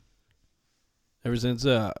Ever since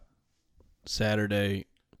Saturday,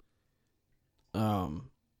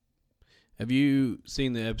 have you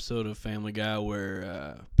seen the episode of Family Guy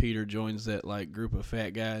where Peter joins that like group of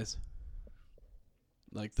fat guys?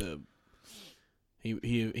 Like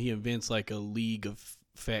he invents like a league of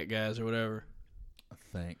fat guys or whatever. I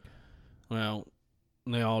think. Well,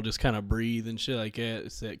 they all just kind of breathe and shit like that.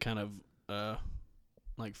 It's that kind of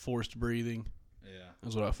like forced breathing. Yeah.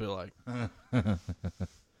 That's what I feel like.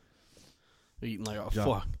 Eating like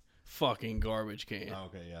a fucking garbage can. Oh,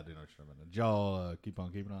 okay, yeah, I do know what you're talking about. Did y'all keep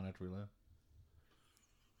on keeping on after we left?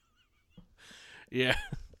 Yeah.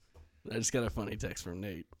 I just got a funny text from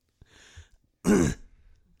Nate. From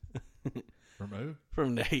who?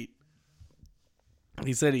 From Nate.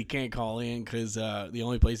 He said he can't call in because the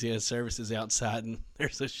only place he has service is outside, and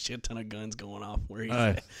there's a shit ton of guns going off where he's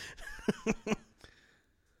at.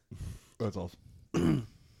 That's awesome.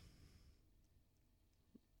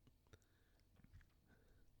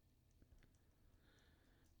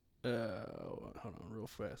 Hold on real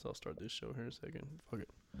fast. I'll start this show here in a second. Fuck it.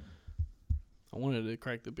 I wanted to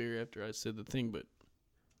crack the beer after I said the thing, but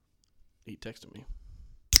he texted me.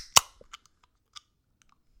 It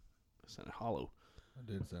sounded hollow. I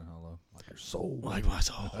did sound hollow. Like your soul. Like my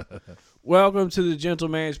soul. Welcome to the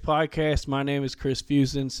Gentleman's Podcast. My name is Chris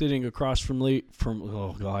Fusen. Sitting across from this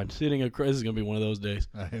is gonna be one of those days.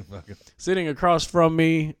 Sitting across from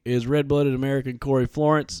me is red-blooded American Corey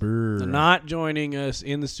Florence. Brr. Not joining us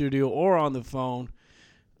in the studio or on the phone,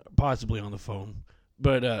 possibly on the phone,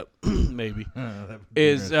 but maybe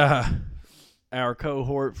is our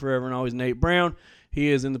cohort forever and always, Nate Brown. He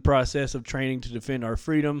is in the process of training to defend our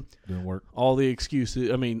freedom. Doing work. All the excuses.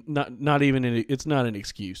 I mean, not even. It's not an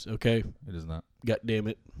excuse. Okay. It is not. God damn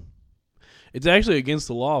it. It's actually against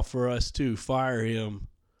the law for us to fire him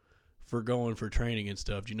for going for training and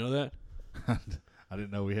stuff. Do you know that? I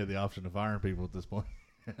didn't know we had the option of firing people at this point.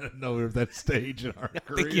 I didn't know we were at that stage in our career.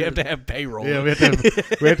 I think you have to have payroll. Yeah, we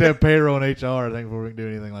have to have payroll and HR, I think, before we can do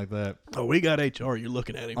anything like that. Oh, we got HR. You're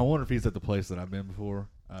looking at him. I wonder if he's at the place that I've been before,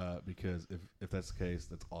 because if that's the case,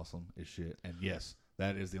 that's awesome as shit. And yes,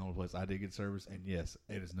 that is the only place I did get service. And yes,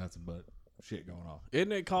 it is nothing but shit going on.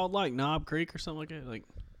 Isn't it called like Knob Creek or something like that? Like,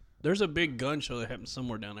 there's a big gun show that happens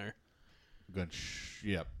somewhere down there.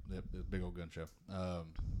 Yep, the big old gun show.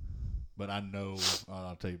 But I know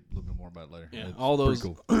I'll tell you a little bit more about it later. Yeah, it's all those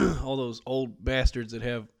cool. all those old bastards that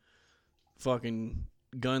have fucking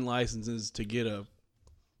gun licenses to get a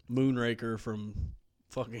Moonraker from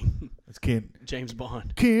fucking It's James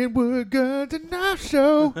Bond. Kenwood Guns and Knife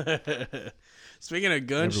Show. Speaking of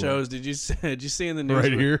gun shows, did you see in the news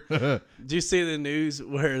Right here. Did you see the news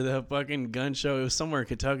where the fucking gun show? It was somewhere in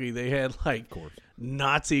Kentucky. They had like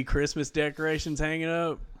Nazi Christmas decorations hanging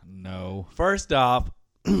up. No. First off,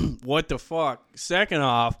 what the fuck? Second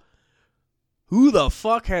off, who the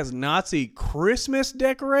fuck has Nazi Christmas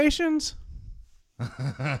decorations?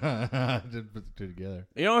 I didn't put the two together.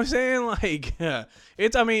 You know what I'm saying? Like,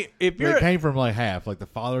 it's. I mean, if you're, it came from like half. Like the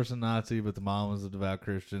father's a Nazi, but the mom was a devout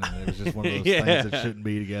Christian, and it was just one of those things that shouldn't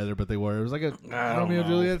be together, but they were. It was like a Romeo and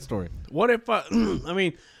Juliet story. What if? I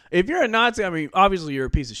mean, if you're a Nazi, I mean, obviously you're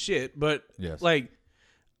a piece of shit. But yes, like,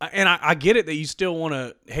 and I get it that you still want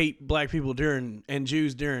to hate black people and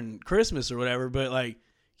Jews during Christmas or whatever. But like,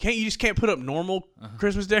 you just can't put up normal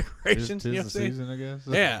Christmas decorations. Tis you know the what I'm saying? season, I guess.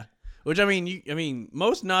 Yeah. Which I mean,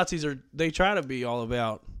 most Nazis they try to be all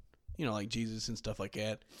about, you know, like Jesus and stuff like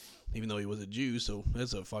that. Even though he was a Jew, so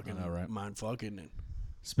that's a fucking mind fuck, isn't it?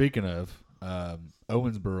 Speaking of,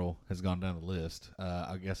 Owensboro has gone down the list.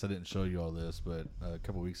 I guess I didn't show you all this, but a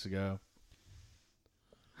couple weeks ago,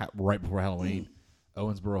 right before Halloween,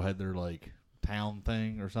 Owensboro had their like town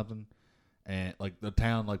thing or something, and like the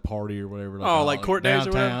town like party or whatever. Like court days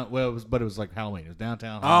or whatever. Well, it was like Halloween. It was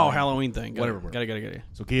downtown. Halloween thing. Got it.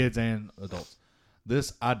 So kids and adults.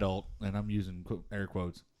 This adult, and I'm using air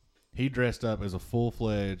quotes, he dressed up as a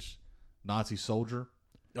full-fledged Nazi soldier.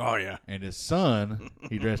 Oh yeah. And his son,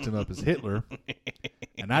 he dressed him up as Hitler.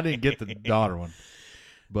 And I didn't get the daughter one.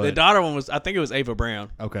 But the daughter one was, I think it was Ava Brown.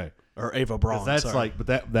 Okay. Or Ava Braun. That's sorry. like, but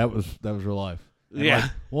that was real life. And yeah.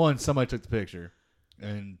 Like, one, somebody took the picture.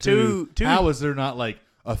 And two, how was there not like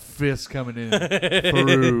a fist coming in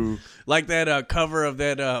through? Like that cover of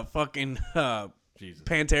that fucking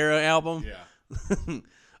Pantera album.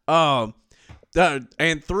 Yeah.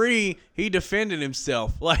 And 3, he defended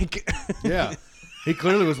himself. Like, yeah, he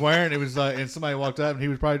clearly was wearing. It was like, and somebody walked up, and he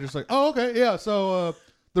was probably just like, "Oh, okay, yeah." So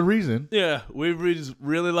the reason, yeah, we just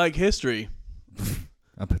really like history.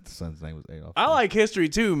 I bet the son's name was Adolf. I like history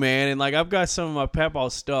too, man, and like I've got some of my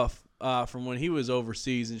papa's stuff from when he was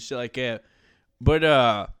overseas and shit like that. But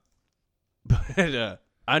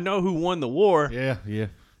I know who won the war. Yeah. You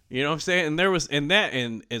know what I'm saying? And there was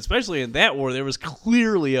and especially in that war, there was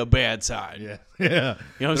clearly a bad side. Yeah. You know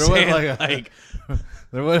what I'm saying? Like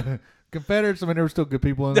there was Confederates. I mean, there were still good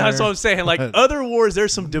people in there. That's what I'm saying. Like other wars,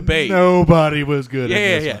 there's some debate. Nobody was good.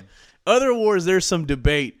 Yeah. One. Other wars, there's some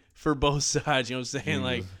debate for both sides. You know what I'm saying?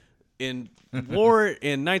 Like in war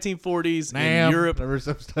in 1940s in Europe, there was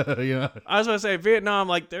some stuff. You know, I was going to say Vietnam.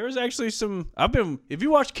 Like there was actually some. If you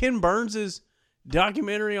watch Ken Burns's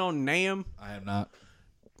documentary on Nam, I have not.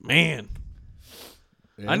 Man,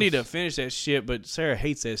 I need to finish that shit, but Sarah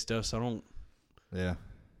hates that stuff, so I don't. Yeah,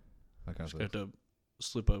 I kind of have to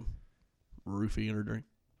slip a roofie in her drink.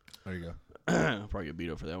 There you go. I'll probably get beat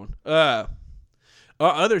up for that one.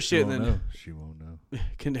 Other shit she won't know.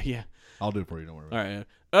 Yeah, I'll do it for you. Don't worry. All right.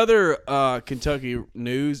 Other Kentucky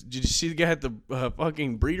news. Did you see the guy at the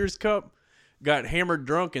fucking Breeders' Cup got hammered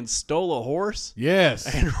drunk and stole a horse?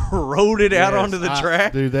 Yes, and rode it out onto the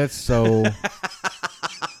track. Dude, that's so.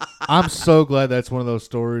 I'm so glad that's one of those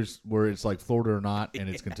stories where it's like Florida or not, and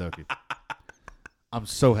it's Kentucky. I'm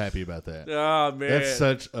so happy about that. Oh, man. That's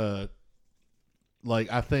such a... Like,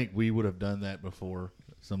 I think we would have done that before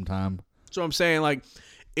sometime. So I'm saying, like,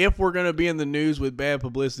 if we're going to be in the news with bad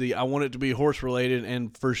publicity, I want it to be horse-related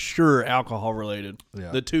and for sure alcohol-related.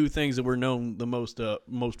 Yeah. The two things that we're known the most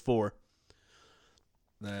for.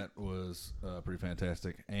 That was pretty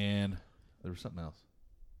fantastic. And there was something else.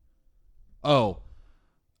 Oh,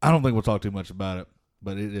 I don't think we'll talk too much about it,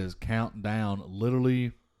 but it is counting down.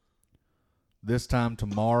 Literally, this time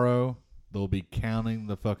tomorrow, they'll be counting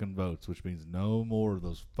the fucking votes, which means no more of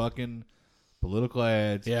those fucking political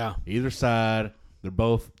ads. Yeah. Either side. They're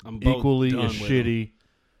both equally as shitty.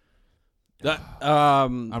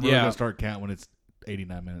 I'm really going to start counting when it's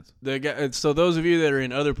 89 minutes. So those of you that are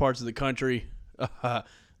in other parts of the country, I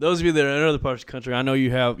know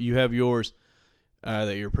you have yours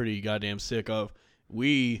that you're pretty goddamn sick of.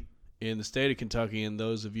 We, in the state of Kentucky, and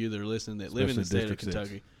those of you that are listening that live in the state of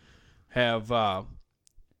Kentucky, have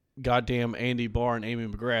goddamn Andy Barr and Amy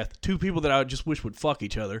McGrath, two people that I just wish would fuck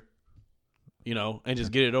each other, and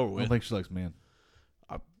just get it over with. I don't think she likes men.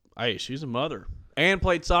 Hey, she's a mother and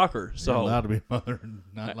played soccer. So you're allowed to be a mother and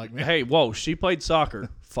not like me. Hey, whoa, she played soccer.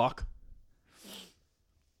 Fuck.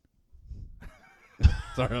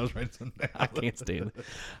 Sorry, I was writing something down. I can't stand it.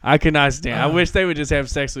 I cannot stand it. I wish they would just have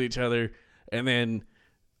sex with each other and then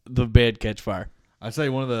the bed catch fire. I say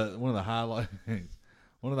one of the highlights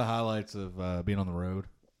of being on the road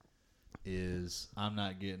is I'm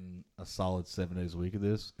not getting a solid 7 days a week of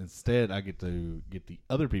this. Instead, I get to get the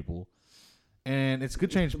other people, and it's a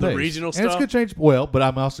good change of pace. The regional stuff? And it's a good change. Well, but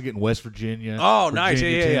I'm also getting West Virginia. Oh, nice.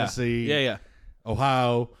 Yeah. Tennessee. Yeah.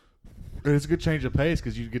 Ohio. And it's a good change of pace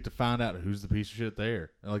because you get to find out who's the piece of shit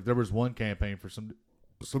there. And like there was one campaign for some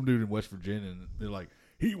dude in West Virginia, and they're like,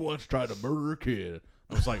 he once tried to murder a kid.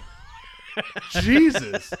 I was like,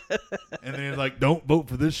 Jesus. And then like, don't vote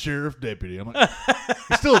for this sheriff deputy. I'm like,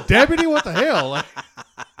 he's still a deputy? What the hell? Like,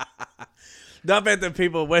 I bet the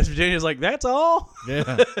people in West Virginia is like, that's all?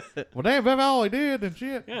 Yeah. Well, damn, that's all he did and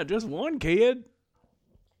shit. Yeah, just one kid.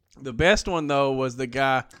 The best one, though, was the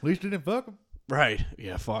guy. At least you didn't fuck him. Right.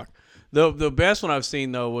 Yeah, fuck. The best one I've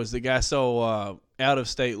seen, though, was the guy. So,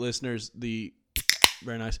 out-of-state listeners,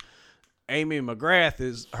 very nice. Amy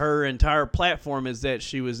McGrath, her entire platform is that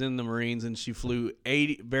she was in the Marines and she flew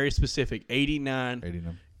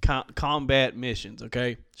 89 combat missions,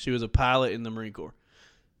 okay? She was a pilot in the Marine Corps,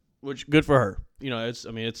 which good for her.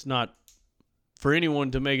 It's not for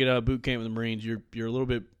anyone to make it out of boot camp in the Marines. You're a little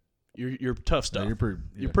bit you're tough stuff. Yeah,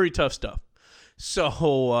 you're pretty tough stuff.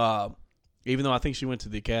 So even though I think she went to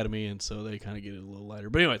the academy, and so they kind of get it a little lighter.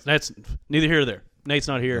 But anyways, that's neither here nor there. Nate's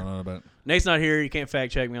not here. Nate's not here. You can't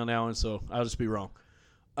fact check me on that one, so I'll just be wrong.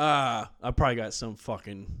 I probably got some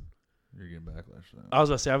fucking. You're getting backlash. I was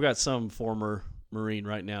about to say I've got some former Marine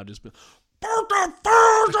right now just.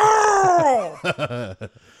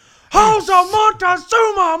 How's a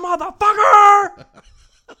Montezuma, motherfucker?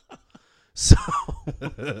 So,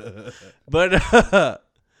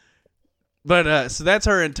 so that's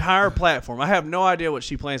her entire platform. I have no idea what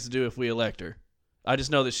she plans to do if we elect her. I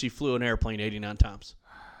just know that she flew an airplane 89 times.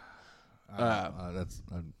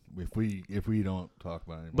 If we don't talk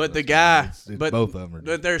about it, but the guy, it's both of them.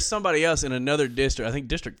 But there's somebody else in another district. I think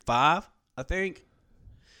District 5.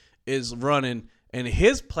 Is running, and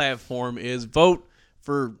his platform is vote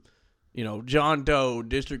for, John Doe,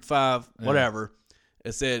 District 5, whatever.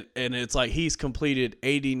 It said, and it's like he's completed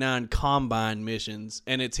 89 combine missions,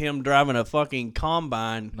 and it's him driving a fucking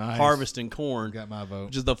combine harvesting corn. Got my vote.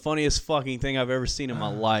 Which is the funniest fucking thing I've ever seen in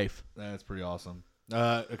my life. That's pretty awesome.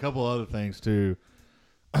 A couple other things too.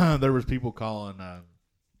 There was people calling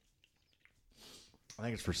I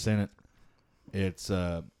think it's for Senate. It's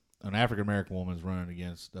an African American woman is running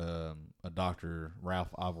against a Dr. Ralph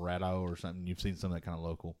Alvarado or something. You've seen some of that kind of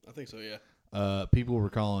local. I think so, yeah. People were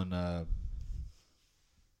calling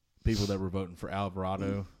people that were voting for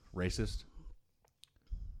Alvarado racist.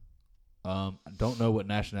 I don't know what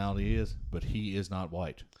nationality he is, but he is not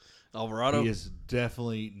white. Alvarado? He is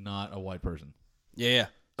definitely not a white person. Yeah.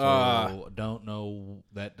 So don't know.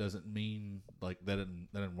 That doesn't mean like that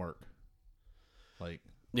didn't work. Like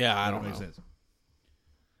yeah, I that don't make know. sense.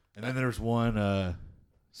 And then there's one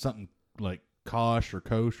something like Kosh or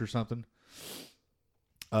Kosh or something.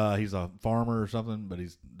 He's a farmer or something, but he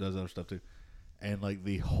does other stuff too. And like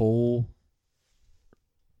the whole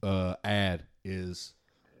ad is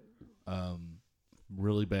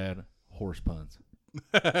really bad horse puns.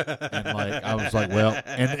 And like I was like, well,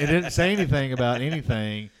 and it didn't say anything about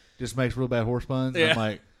anything. Just makes real bad horse puns. Yeah. I'm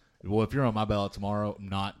like, well, if you're on my ballot tomorrow,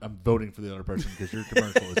 I'm voting for the other person because your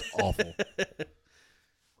commercial is awful.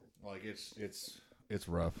 Like it's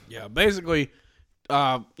rough. Yeah, basically,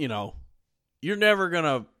 you're never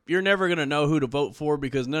gonna know who to vote for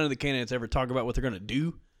because none of the candidates ever talk about what they're gonna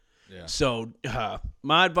do. Yeah. So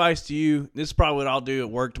my advice to you, this is probably what I'll do at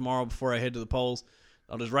work tomorrow before I head to the polls.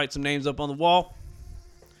 I'll just write some names up on the wall.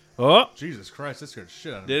 Oh, Jesus Christ, that scared the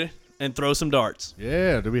shit out of me. did it? And throw some darts.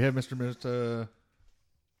 Yeah. Do we have Mr.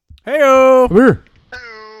 Heyo! Come here.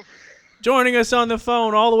 Hello. Joining us on the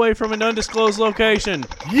phone all the way from an undisclosed location.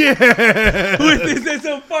 Yeah. This is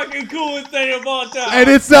the fucking coolest thing of all time. And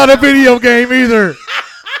it's not a video game either. That's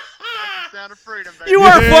the sound of freedom, baby. You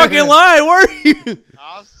weren't fucking lying, were you?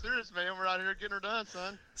 I was serious, man. We're out here getting her done,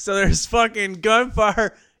 son. So there's fucking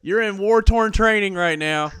gunfire. You're in war-torn training right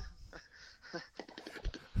now.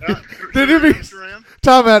 Dude, it'd be, Trim.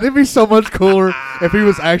 time out. It'd be so much cooler if he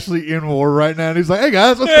was actually in war right now. And he's like, hey,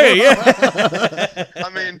 guys. What's Hey, going on? yeah. I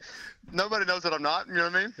mean, nobody knows that I'm not. You know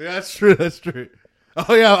what I mean? Yeah, that's true. That's true.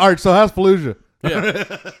 Oh, yeah. All right. So how's Fallujah? Yeah.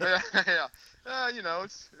 Yeah.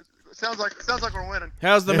 It sounds like we're winning.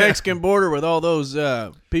 How's the Mexican border with all those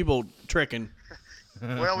people tricking?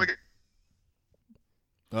 Well, we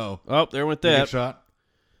Oh. Oh, there went Get that. shot.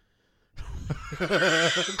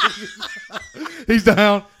 He's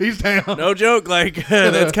down. He's down. No joke. Like,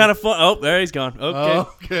 that's kind of fun. Oh, there he's gone. Okay.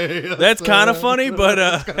 Okay. That's kind of funny, but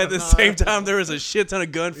at the same time, there was a shit ton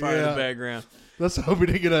of gunfire in Yeah. the background. Let's hope he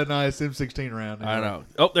didn't get a nice M16 round. I know.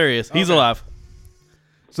 Oh, there he is. He's Okay. alive.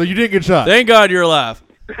 So you didn't get shot. Thank God you're alive.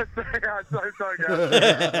 sorry, guys. Service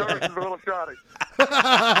is a little shoddy.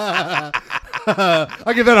 I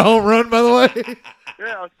give that a home run, by the way.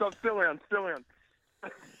 Yeah, I'm still in.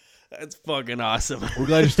 That's fucking awesome. We're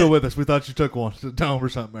glad you're still with us. We thought you took one to the dome or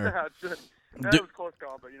something there. That was a close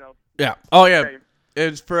call, but Yeah. Oh, yeah. game.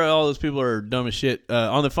 It's for all those people who are dumb as shit.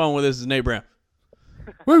 On the phone with us is Nate Brown.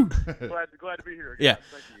 Woo! Glad to be here. Again. Yeah.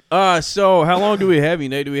 Thank you. So how long do we have you,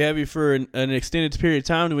 Nate? Do we have you for an extended period of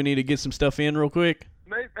time? Do we need to get some stuff in real quick?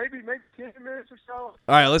 Maybe 10 minutes or so. All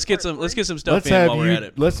right, let's get some stuff in while we're at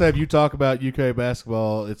it. Let's have you talk about UK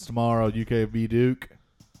basketball. It's tomorrow. UK v Duke,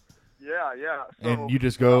 Yeah. So, and you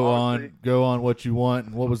just go honestly, on what you want.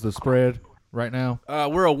 And what was the spread right now?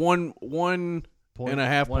 We're a one and a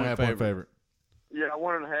half point favorite. Yeah,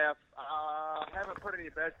 1.5. Haven't put any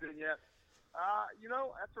bets in yet.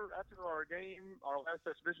 After our last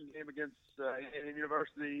exhibition game against Indiana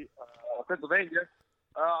University, Pennsylvania,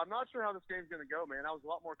 I'm not sure how this game's going to go, man. I was a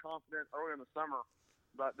lot more confident early in the summer,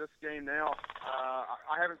 but this game now,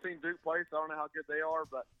 I haven't seen Duke play, so I don't know how good they are,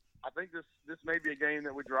 but I think this may be a game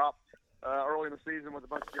that we dropped early in the season with a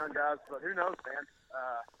bunch of young guys, but who knows, man.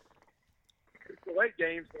 It's a late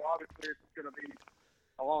game, so obviously it's going to be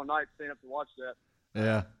a long night staying up to watch that.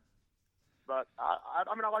 Yeah. But I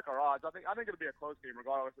like our odds. I think it'll be a close game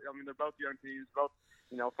regardless. I mean, they're both young teams, both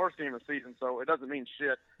first game of the season, so it doesn't mean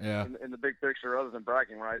shit Yeah. in the big picture other than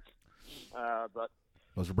bragging rights. But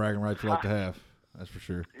Those are bragging rights you like to have. That's for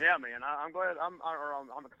sure. yeah, man, I'm glad. I'm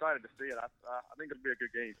excited to see it. I think it'll be a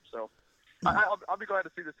good game. So I'll be glad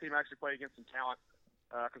to see this team actually play against some talent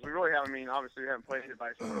because we really haven't. I mean, obviously we haven't played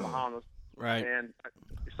anybody from the Bahamas, Right. and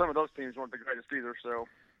some of those teams weren't the greatest either. So.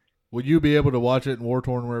 Will you be able to watch it in war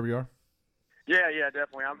torn wherever you are? Yeah,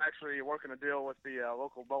 definitely. I'm actually working a deal with the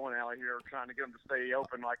local bowling alley here, trying to get them to stay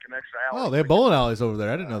open like an extra hour. Oh, they have bowling alleys over there.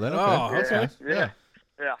 I didn't know that. Okay. Oh, That's nice. Yeah.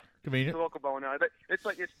 It's Convenient. a local bowling alley. It's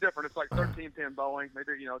different. It's like 13-pin bowling. They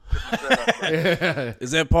do, it's different setup. Yeah.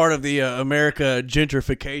 Is that part of the America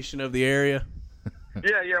gentrification of the area?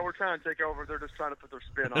 Yeah, we're trying to take over. They're just trying to put their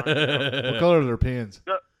spin on it. What color are their pins?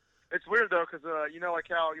 It's weird though, because like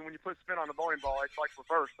how when you put spin on the bowling ball, it's like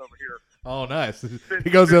reversed over here. Oh, nice. He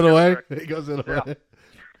goes the other way. He goes the other way.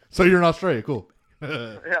 So you're in Australia. Cool.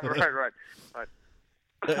 Yeah, right.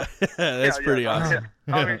 That's pretty awesome.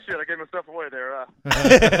 Yeah. I mean, shit, I gave myself away there.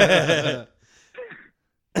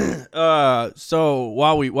 So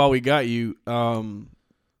while we got you,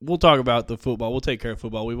 we'll talk about the football. We'll take care of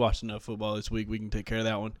football. We watched enough football this week. We can take care of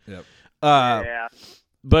that one. Yep. Yeah.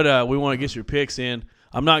 But we want to get your picks in.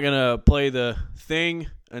 I'm not gonna play the thing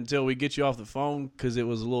until we get you off the phone because it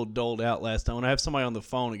was a little doled out last time. When I have somebody on the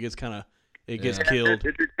phone, it gets killed. It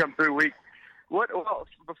did come through weak. Well,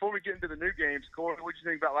 before we get into the new games, Corey, what did you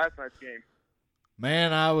think about last night's game?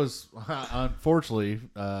 Man, I was unfortunately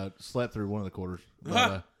slept through one of the quarters.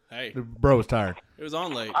 But, hey, bro was tired. It was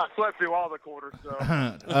on late. I slept through all the quarters. So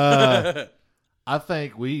I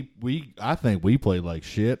think we played like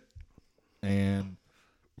shit, and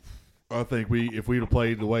I think if we'd have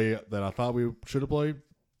played the way that I thought we should have played,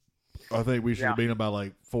 I think we should have beaten them by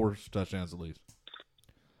like 4 touchdowns at least.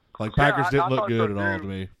 Like Packers didn't look good at all to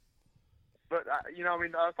me. But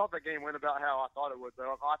I thought that game went about how I thought it would.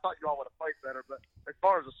 Though I thought you all would have played better. But as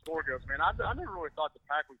far as the score goes, man, I never really thought the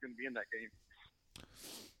Pack was going to be in that game.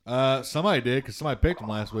 Somebody did because somebody picked them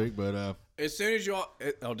last week, but as soon as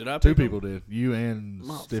did I? Two people did. You and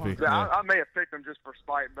Stiffy. Yeah, I may have picked them just for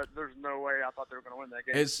spite, but there's no way I thought they were going to win that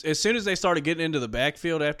game. As soon as they started getting into the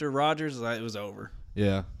backfield after Rodgers, it was over.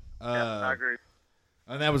 Yeah. I agree.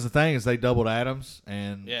 And that was the thing is they doubled Adams,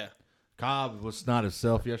 and Yeah. Cobb was not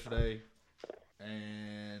himself yesterday,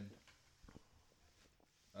 and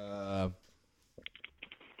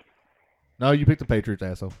no, you picked the Patriots,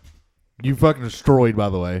 asshole. You fucking destroyed, by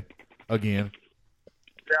the way, again.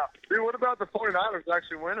 Yeah. Dude, what about the 49ers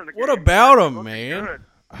actually winning the game? What about them, Looking man? good.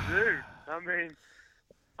 Dude, I mean,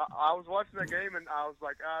 I was watching that game, and I was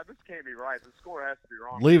like, this can't be right. The score has to be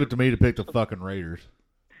wrong. Leave it to me to pick the fucking Raiders.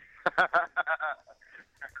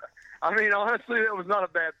 I mean, honestly, it was not a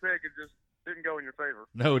bad pick. It just didn't go in your favor.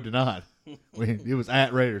 No, it did not. It was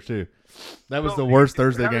at Raiders, too. That was So, the worst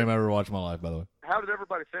Thursday how game did- I ever watched in my life, by the way. How did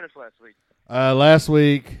everybody finish last week? Last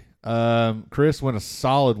week, Chris went a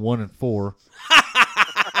solid 1-4.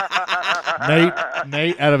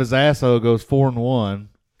 Nate out of his asshole goes 4-1,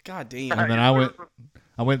 God damn. and then I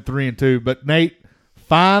went 3-2. But Nate,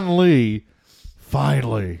 finally,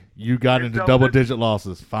 you got into double-digit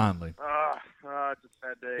losses. Finally, It's a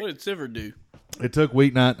sad day. What did Siver do? it took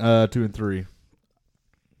week 9, 2 and 3.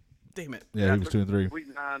 Damn it. Yeah, he was 2 and 3. Week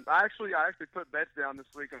 9. I actually put bets down this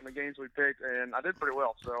week on the games we picked, and I did pretty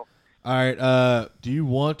well. So All right, do you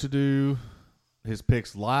want to do his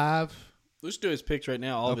picks live? Let's do his picks right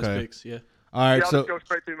now. All of his picks. Yeah. All right, I'll so just go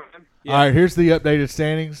straight through mine. Yeah. all right, here's the updated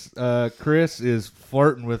standings. Chris is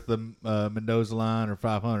flirting with the Mendoza line or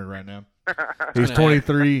 500 right now. He's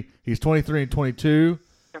 23. He's 23 and 22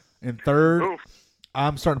 in third. Oof.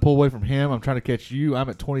 I'm starting to pull away from him. I'm trying to catch you. I'm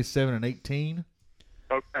at 27 and 18,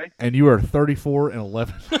 Okay. and you are 34 and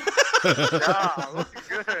 11.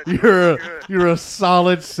 Looking good. You're a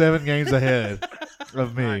solid 7 games ahead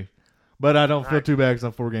of me, but I don't feel too bad because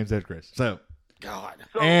I'm 4 games ahead, of Chris. So God.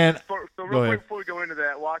 So, And- so go real ahead. quick before we go into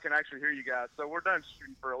that, well, I can actually hear you guys. So we're done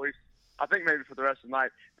shooting for at least, I think maybe for the rest of the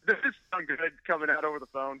night. This is sound good coming out over the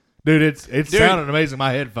phone. dude, it sounded amazing.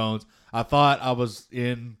 My headphones. I thought I was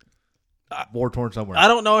in war torn somewhere. I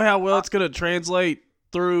don't know how well it's gonna translate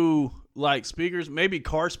through like speakers. Maybe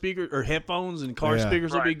car speakers or headphones and car Yeah.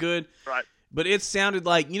 speakers will be Right. good. Right. But it sounded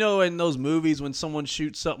like, in those movies when someone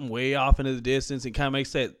shoots something way off into the distance, it kind of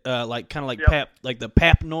makes that like Yep. pap, like the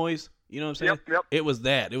pap noise. You know what I'm saying? Yep. It was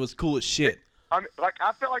that. It was cool as shit. I mean,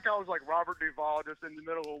 I felt like I was like Robert Duvall just in the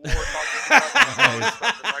middle of a war talking about something.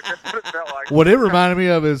 Like, that's what it felt like. What it reminded me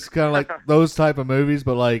of is kind of like those type of movies,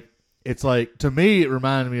 but like it's like to me it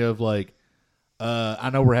reminded me of like I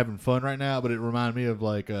know we're having fun right now, but it reminded me of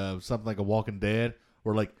like something like a Walking Dead,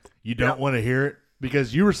 where like you don't want to hear it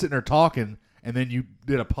because you were sitting there talking and then you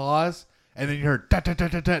did a pause and then you heard tat tat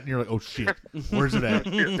tat tat tat and you're like, oh shit, where's it at?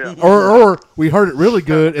 Yeah. or we heard it really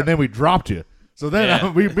good and then we dropped you. So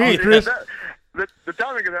then me and Chris. The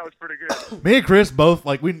timing of that was pretty good. Me and Chris both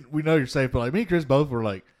like we know you're safe, but like me and Chris both were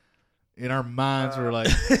like in our minds were like,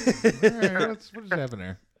 hey, what just happened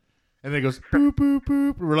there? And then it goes boop boop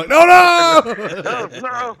boop. And we're like, no.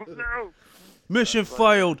 No. Mission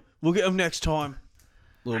failed. We'll get them next time.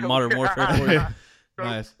 Little Modern Warfare for you. So,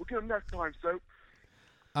 Nice. We'll get them next time, Soap.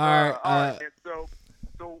 All right, All right. Man.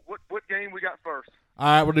 So what game we got first? all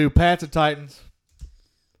right. We'll do Pats and Titans.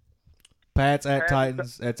 Pats at Pats-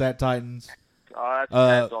 Titans. That's at Titans. That's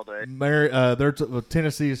Pats all day.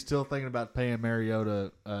 Tennessee is still thinking about paying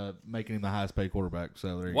Mariota, making him the highest paid quarterback.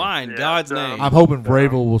 So there you Why in Yeah, God's so- name? go. I'm hoping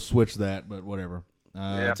Vrabel will switch that, but whatever.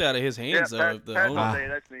 It's out of his Yeah, hands, though. If the Pats all owner, day.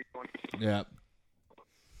 That's neat one. Yeah.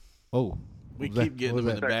 Oh. we What was keep that? getting What them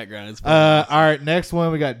was in the that? background. It's All right, next one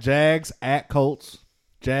we got Jags at Colts.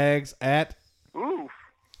 Jags at Ooh,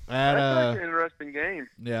 that's at an interesting game.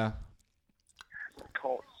 yeah.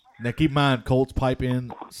 Colts. Now keep in mind, Colts pipe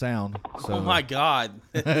in sound. So Oh my God!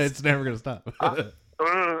 it's never gonna stop.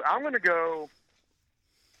 I'm gonna go.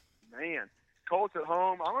 Man, Colts at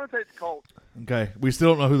home. I'm gonna take the Colts. Okay, we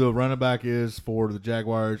still don't know who the running back is for the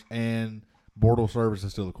Jaguars, and Bortles Service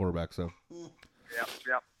is still the quarterback. So Yep.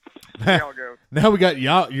 See how it goes. now we got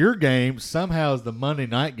your game. Somehow is the Monday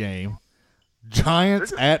night game.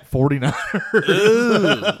 Giants at 49ers.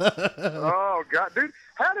 Oh God, dude,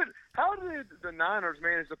 how did the Niners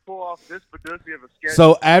manage to pull off this fiducie of a schedule?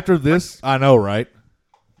 So after this, I know, right?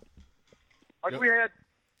 Like we had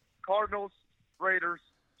Cardinals, Raiders,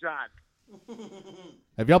 Giants.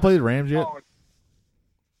 Have y'all played the Rams yet?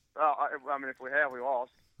 I mean, if we have, we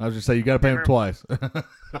lost. I was just saying you got to pay them twice.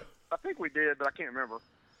 I think we did, but I can't remember.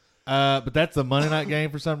 But that's the Monday night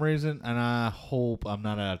game for some reason, and I hope I'm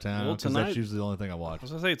not out of town Well, because tonight- that's usually the only thing I watch. I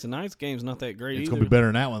was gonna say tonight's game's not that great. It's either. going to be better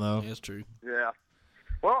than that one though. Yeah, that's true. Yeah.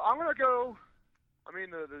 Well, I'm gonna go. I mean,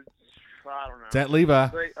 I don't know. It's at Levi.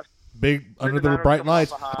 They- Big under the the Niners bright coming off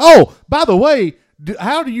lights. a high. Oh, by the way,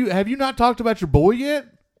 have you not talked about your boy yet?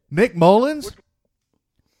 Nick Mullins,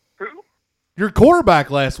 Who? your quarterback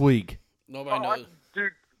last week. Nobody knows.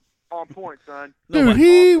 Dude, on point, son. Dude, Nobody-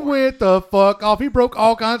 he went the fuck off. He broke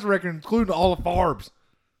all kinds of records, including all of Favre's.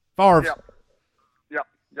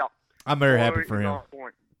 Yep. I'm very happy Boy, for he's him. on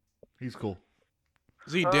point. He's cool.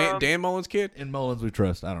 Is he Dan Mullins' kid? In Mullins, we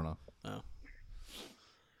trust. I don't know.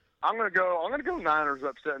 I'm gonna go Niners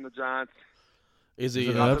upsetting the Giants. Is Is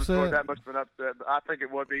he? it Not an that it's really upset? that much of an upset, but I think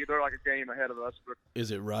it would be. They're like a game ahead of us. But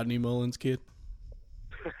Is it Rodney Mullins' kid?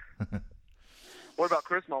 what about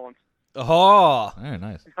Chris Mullins? Oh, Very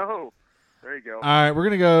nice. Oh, there you go. All right, we're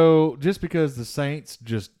gonna go just because the Saints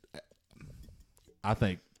I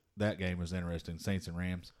think that game was interesting. Saints and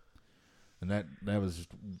Rams, and that was just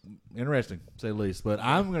interesting, to say the least. But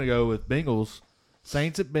I'm gonna go with Bengals.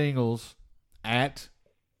 Saints at Bengals at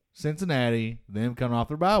Cincinnati. Them coming off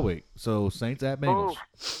their bye week, so Saints at Bengals.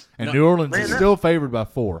 And No. New Orleans Man, is that- still favored by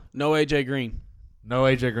 4. no AJ Green. No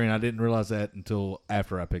AJ Green. I didn't realize that until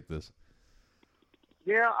after I picked this.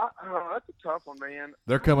 Yeah, that's a tough one, man.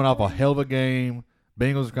 They're coming off a hell of a game.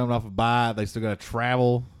 Bengals are coming off a bye. They still got to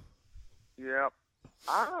travel. Yep.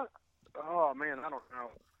 Oh man, I don't know.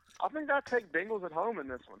 I think I'd take Bengals at home in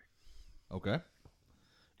this one. Okay.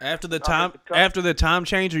 After the I time, think the after the time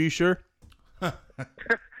change, are you sure? I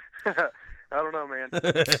don't know, man.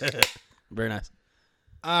 Very nice.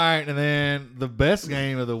 All right, and then the best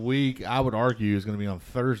game of the week, I would argue, is going to be on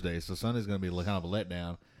Thursday. So Sunday's going to be kind of a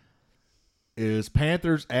letdown. Is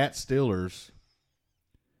Panthers at Steelers,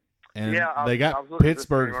 and Yeah, they I got was looking at this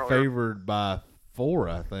Pittsburgh game earlier. favored by 4.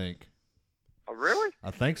 I think. Oh, really?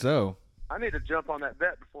 I think so. I need to jump on that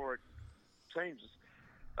bet before it changes.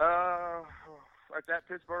 At that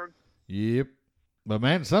Pittsburgh. Yep. But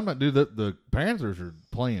man, the Panthers are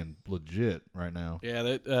playing legit right now. Yeah,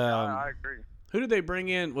 that. I agree. Who did they bring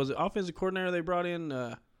in? Was it offensive coordinator they brought in?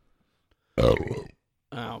 Oh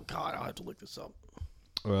God, I'll have to look this up.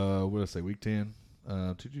 What did I say? Week 10.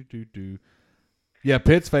 Yeah,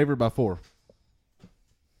 Pitt's favored by 4.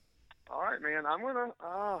 All right, man. I'm gonna.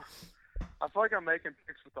 I feel like I'm making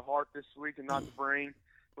picks with the heart this week and not the brain,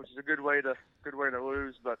 which is a good way to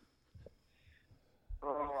lose. But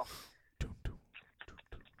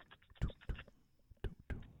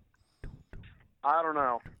I don't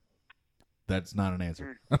know. That's not an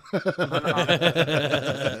answer.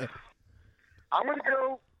 I'm gonna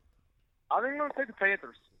go. I think I'm gonna take the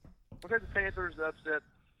Panthers. I'm gonna take the Panthers to upset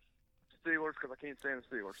Steelers because I can't stand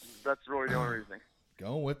the Steelers. That's really the only reason.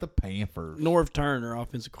 Going with the Panthers. Norv Turner,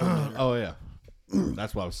 offensive coordinator. Oh yeah,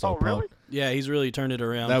 that's why I was so pumped. Really? Yeah, he's really turned it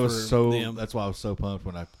around. That was for so. them. That's why I was so pumped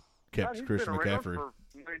when I kept God, he's Christian been around McCaffrey. for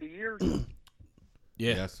 90 years.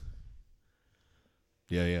 Yeah. Yes.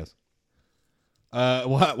 Yeah. Yes.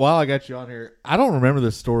 While I got you on here, I don't remember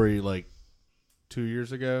this story like 2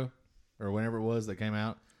 years ago or whenever it was that came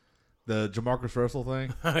out. The Jamarcus Russell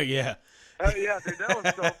thing. Yeah. Oh yeah, dude, that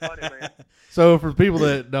was so funny, man. So for people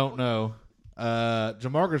that don't know,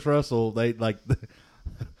 Jamarcus Russell,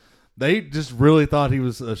 they just really thought he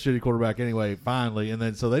was a shitty quarterback anyway, finally. And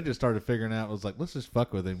then so they just started figuring out, it was like, let's just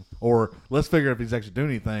fuck with him. Or let's figure out if he's actually doing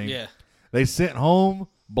anything. Yeah. They sent home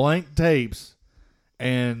blank tapes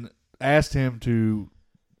and asked him to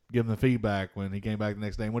give him the feedback when he came back the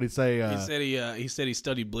next day. And what did he say? He said he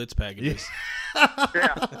studied blitz packages.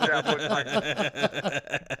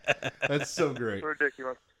 That's so great.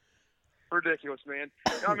 Ridiculous, man.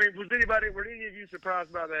 I mean, were any of you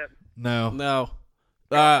surprised by that? No. No.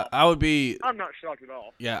 I would be. I'm not shocked at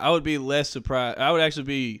all. Yeah, I would be less surprised. I would actually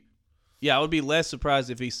be Yeah, I would be less surprised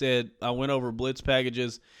if he said, I went over blitz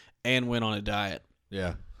packages and went on a diet.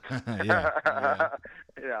 Yeah. Yeah.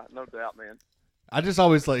 Yeah, no doubt, man. I just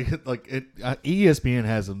always ESPN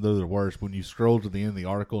has them. They're the worst. When you scroll to the end of the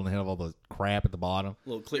article and they have all the crap at the bottom,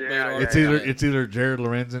 Little clickbait. Yeah, article. it's either Jared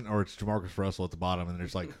Lorenzen or it's Jamarcus Russell at the bottom, and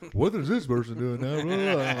there's like, what is this person doing now?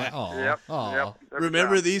 I'm like, aw, Yep. aw. Yep. Every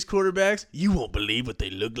Remember time. these quarterbacks? You won't believe what they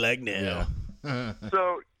look like now. Yeah.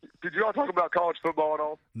 So, did you all talk about college football at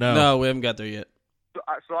all? No, we haven't got there yet.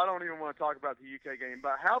 So I don't even want to talk about the UK game.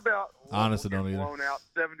 But how about Honestly, Louisville don't getting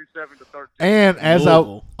either. blown out 77-13? And as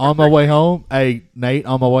Louisville. on my way home, hey Nate,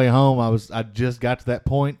 on my way home, I just got to that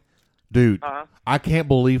point, dude. Uh-huh. I can't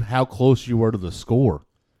believe how close you were to the score.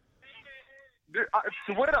 Dude,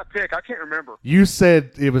 so what did I pick? I can't remember. You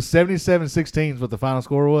said it was 77-16 is what the final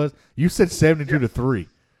score was. You said 72-3.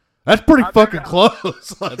 That's pretty fucking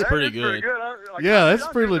close. That's pretty is good. Yeah, that's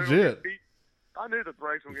I pretty knew they were gonna legit. get beat. I knew the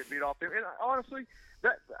Braves were going to get beat off them. And honestly,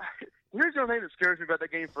 here's the only thing that scares me about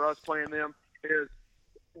that game for us playing them is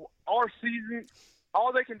our season.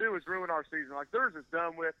 All they can do is ruin our season. Like, theirs is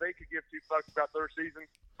done with. They could give two fucks about their season.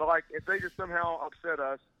 But, like, if they just somehow upset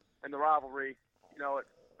us in the rivalry, it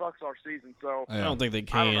fucks our season. So, I don't think they I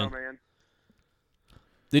can. don't know, man.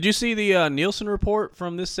 Did you see the Nielsen report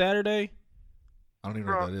from this Saturday? I don't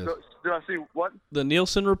even know what that is. Did I see what? The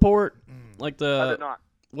Nielsen report, like I did not.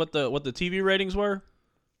 what the TV ratings were.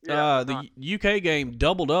 Yeah, I did the UK game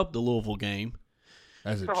doubled up the Louisville game,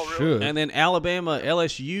 As it Oh, really? should. and then Alabama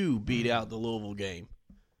LSU beat out the Louisville game.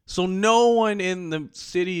 So no one in the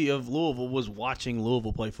city of Louisville was watching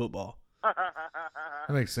Louisville play football. That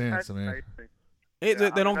makes sense. That's I mean, amazing. They Yeah,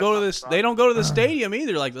 don't that's go to not this. surprising. They don't go to the stadium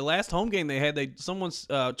either. Like the last home game they had, someone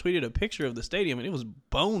tweeted a picture of the stadium and it was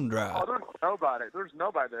bone dry. Oh, there's nobody. There's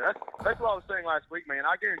nobody there. That's what I was saying last week, man.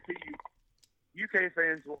 I guarantee you, UK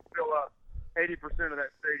fans will fill up 80% of that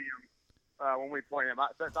stadium when we play them. I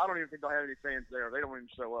don't even think they'll have any fans there. They don't even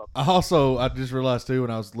show up. I just realized too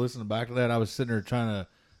when I was listening back to that, I was sitting there trying to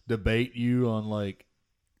debate you on like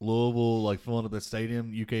Louisville, like filling up the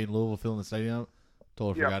stadium, UK and Louisville filling the stadium.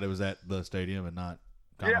 Totally Yeah. forgot it was at the stadium and not.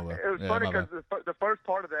 Yeah, Commonwealth. it was funny my because bad. the first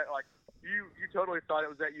part of that, like, you totally thought it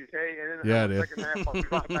was at UK, and then Yeah, I the did. second half, we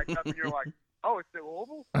got back up, and you're like, oh, it's at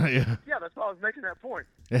Louisville? yeah, Yeah, that's why I was making that point.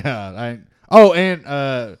 yeah.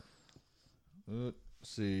 Let's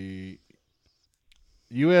see.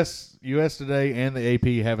 US Today and the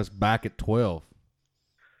AP have us back at 12.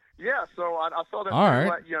 Yeah, so I saw that. All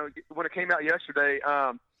right. When it came out yesterday,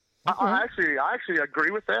 I Okay. actually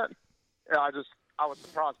agree with that. I was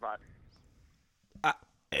surprised by it.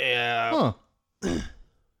 Yeah, Huh.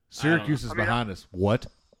 Syracuse is I mean, behind us. What?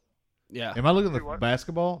 yeah. Am I looking Do at what?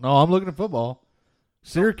 basketball? No, I'm looking at football.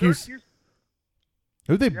 Syracuse.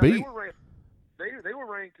 Who they yeah, beat? they were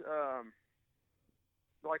ranked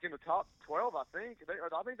like in the top 12, I think.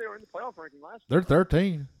 I think they were in the playoff ranking last They're year.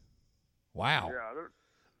 13. Wow. Yeah,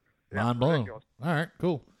 they're Mind blown. ridiculous. All right,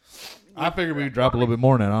 cool. I figured we'd drop a little bit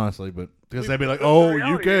more than that, honestly, but because they'd be like, "Oh,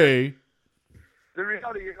 reality UK." The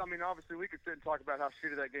reality is, I mean, obviously we could sit and talk about how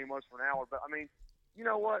shitty that game was for an hour, but I mean, you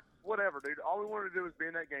know what? Whatever, dude. All we wanted to do was be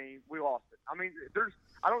in that game. We lost it. I mean,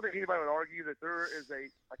 I don't think anybody would argue that there is a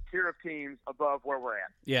tier of teams above where we're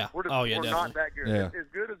at. Yeah. We're just, Oh yeah, we're definitely. not that good. Yeah. As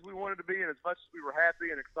good as we wanted to be, and as much as we were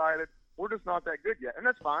happy and excited, we're just not that good yet, and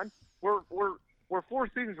that's fine. We're 4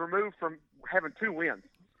 seasons removed from having 2 wins.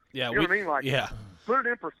 Yeah, You know what I mean? Like, yeah. put it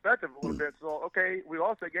in perspective a little bit. So, okay, we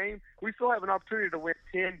lost that game. We still have an opportunity to win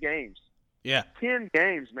 10 games. Yeah. 10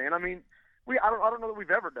 games, man. I mean, I don't know that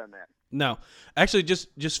we've ever done that. No, actually, just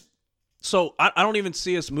so I don't even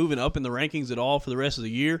see us moving up in the rankings at all for the rest of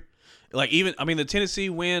the year. Like the Tennessee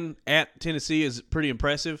win at Tennessee is pretty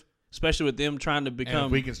impressive, especially with them trying to And become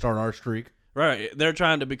if we can start our streak. right. They're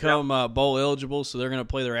trying to become bowl eligible, so they're going to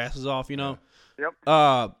play their asses off. Yep.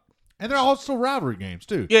 And they're also rivalry games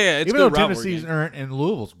too. Yeah, it's even good though rivalry Tennessee's game. aren't and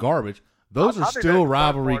Louisville's garbage, those I are think that's still the best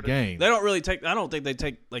rivalry part of it. games. They don't really take. I don't think they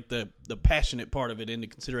take like the passionate part of it into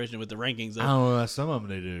consideration with the rankings. I Though. don't know. Some of them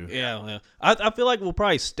they do. Yeah. I feel like we'll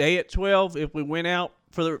probably stay at 12 if we win out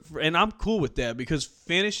and I'm cool with that because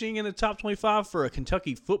finishing in the top 25 for a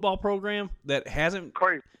Kentucky football program that hasn't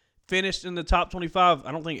Crazy. finished in the top 25,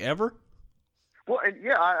 I don't think ever. Well, and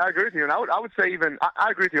yeah, I agree with you. And I would say even I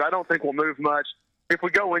agree with you. I don't think we'll move much. If we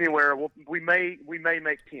go anywhere, we may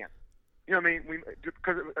make 10. You know what I mean?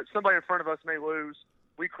 Because somebody in front of us may lose.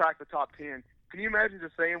 We crack the top 10. Can you imagine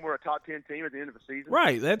just saying we're a top 10 team at the end of the season?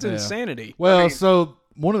 Right. That's Yeah. insanity. Well, I mean- so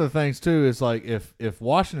one of the things too is like if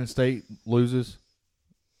Washington State loses,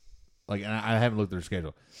 like and I haven't looked at their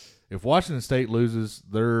schedule. If Washington State loses,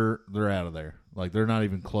 they're out of there. Like they're not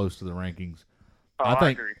even close to the rankings. Oh, I I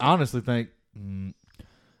think agree. honestly think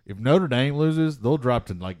If Notre Dame loses, they'll drop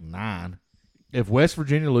to like 9. If West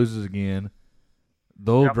Virginia loses again,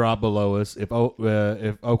 they'll drop below us. If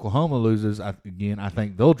Oklahoma loses again, I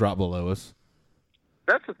think they'll drop below us.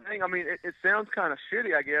 That's the thing. I mean, it sounds kind of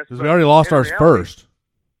shitty, I guess. Because we already lost ours first.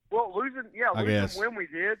 Well, losing when we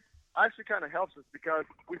did actually kind of helps us because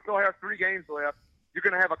we still have 3 games left. You're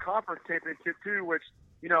going to have a conference championship too, which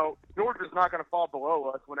Georgia's not going to fall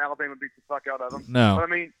below us when Alabama beats the fuck out of them. No, but I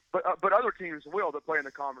mean, but other teams will that play in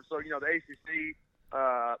the conference. So the ACC,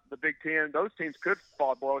 the Big Ten, those teams could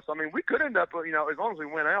fall below us. I mean, we could end up, as long as we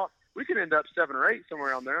win out, we could end up 7 or 8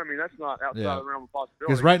 somewhere around there. I mean, that's not outside of the realm of possibility.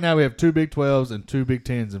 Because right now we have 2 Big 12s and 2 Big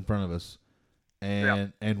 10s in front of us,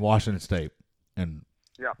 and Washington State, and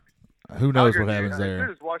who knows what happens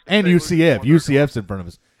there. And UCF, UCF's in front of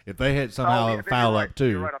us. If they had somehow foul up too,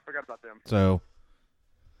 you're right, I forgot about them. So,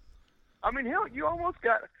 I mean, hell, you almost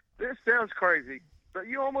got. This sounds crazy, but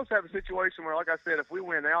you almost have a situation where, like I said, if we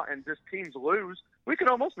win out and just teams lose, we could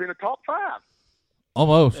almost be in the top 5.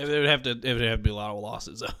 Almost. It would have to be a lot of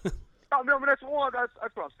losses. No, but that's what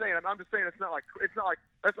I'm saying. I'm just saying that's not like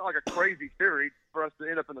a crazy theory for us to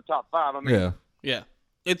end up in the top 5. I mean, yeah,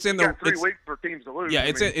 it's in the 3 weeks for teams to lose. Yeah,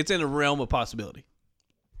 it's in the realm of possibility.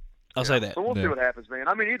 I'll say that. So we'll see what happens, man.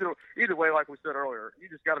 I mean, either way, like we said earlier, you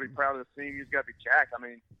just got to be proud of this team. You just got to be jacked. I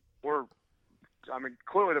mean,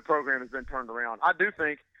 clearly the program has been turned around. I do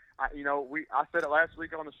think, I said it last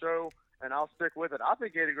week on the show, and I'll stick with it. I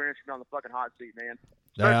think Eddie Gran should be on the fucking hot seat, man.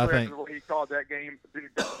 Especially after what he called that game. Dude,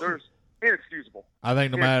 there's inexcusable. I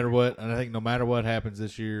think no matter what happens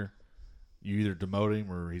this year, you either demote him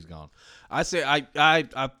or he's gone. I say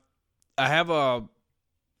I have a.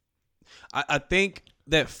 I think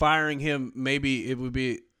that firing him, maybe it would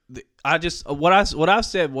be. What I've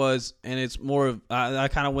said was, and it's more of I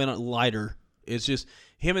kind of went lighter. It's just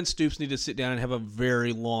him and Stoops need to sit down and have a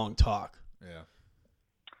very long talk.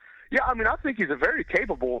 Yeah, I mean, I think he's a very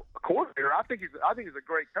capable coordinator. I think he's a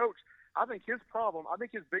great coach. I think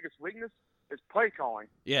his biggest weakness is play calling.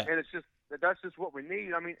 Yeah, and that's just what we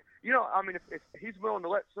need. I mean, if he's willing to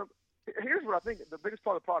let some. Here's what I think the biggest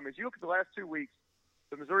part of the problem is. You look at the last 2 weeks,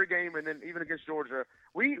 the Missouri game, and then even against Georgia,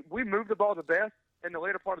 we moved the ball the best in the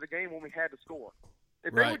later part of the game when we had to score.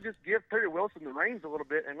 If they would just give Perry Wilson the reins a little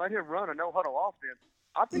bit and let him run a no-huddle offense,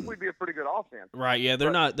 I think we'd be a pretty good offense. Right, yeah,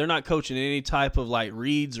 they're not coaching any type of like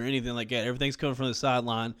reads or anything like that. Everything's coming from the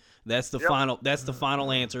sideline. That's the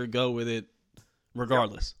final answer. Go with it,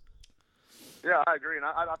 regardless. Yeah, I agree, and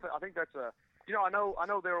I think that's a. I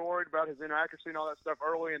know they were worried about his inaccuracy and all that stuff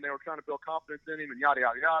early, and they were trying to build confidence in him and yada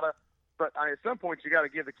yada yada. But at some point, you got to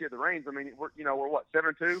give the kid the reins. I mean, we're what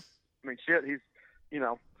 7-2. I mean, shit,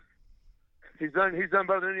 He's done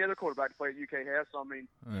better than any other quarterback to play at UK has. So I mean,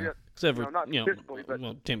 shit, except for not statistically,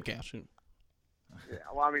 but Tim Couch. Yeah,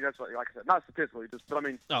 well, I mean that's like I said, not statistically, but I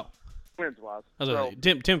mean, wins wise. So,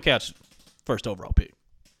 Tim Couch, first overall pick.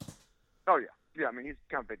 Oh yeah. I mean he's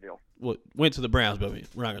kind of a big deal. Well, went to the Browns, but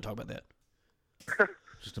we're not going to talk about that.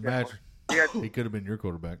 Just imagine, he could have been your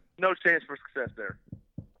quarterback. No chance for success there.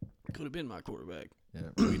 Could have been my quarterback.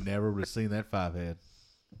 Yeah, we never would have seen that 5-head.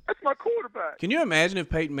 That's my quarterback. Can you imagine if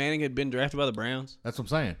Peyton Manning had been drafted by the Browns? That's what I'm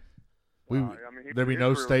saying. There'd be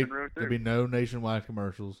no there'd be no nationwide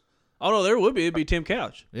commercials. Oh no, there would be. It'd be Tim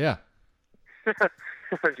Couch. Yeah. Yeah,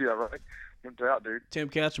 right. No doubt, dude. Tim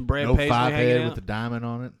Couch and Brad no Paisley hanging out. 5-head with the diamond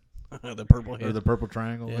on it. The purple head. Or the purple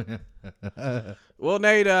triangle. Yeah. Well,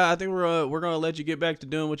 Nate, I think we're going to let you get back to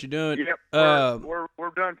doing what you're doing. Yep. We're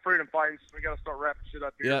done freedom fighting, so we got to start wrapping shit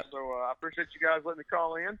up here. Yep. So I appreciate you guys letting me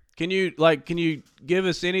call in. Can you give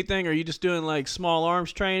us anything? Are you just doing like small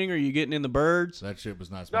arms training, or are you getting in the birds? That shit was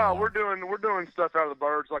not small. No, we're doing stuff out of the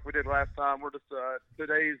birds like we did last time. We're just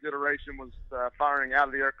today's iteration was firing out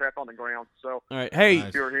of the aircraft on the ground. So all right, hey,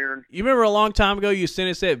 nice. You're hearing. You remember a long time ago you sent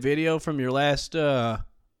us that video from your last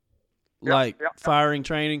firing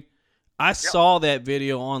training? I saw that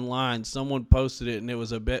video online. Someone posted it, and it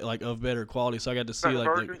was a bit like of better quality, so I got to see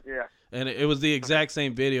and it was the exact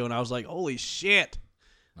same video, and I was like, "Holy shit!"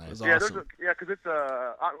 Nice. It was awesome. Because it's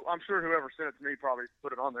I'm sure whoever sent it to me probably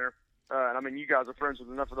put it on there. And I mean, you guys are friends with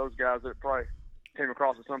enough of those guys that it probably came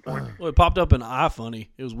across at some point. Well, it popped up in iFunny.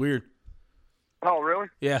 It was weird. Oh, really?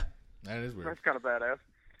 Yeah. That is weird. That's kind of badass.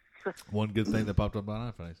 One good thing that popped up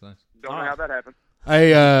on iFunny. It's nice. Don't know how that happened.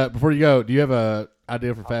 Hey, before you go, do you have a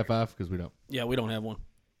idea for Fat Five? Because we don't. Yeah, we don't have one.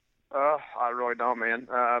 I really don't, man.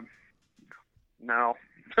 No.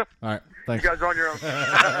 All right, thanks. You guys are on your own.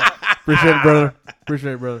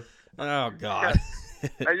 Appreciate it, brother. Oh, God.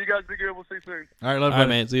 Hey, you guys be good. We'll see you soon. All right, love you. All right,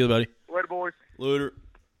 man. See you, buddy. Later, boys. Later.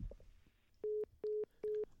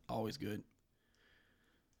 Always good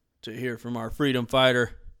to hear from our freedom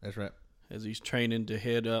fighter. That's right. as he's training to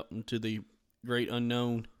head up into the great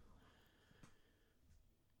unknown.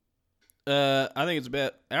 I think it's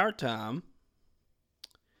about our time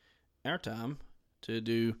to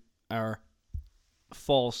do our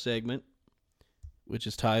fall segment, which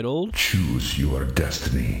is titled Choose Your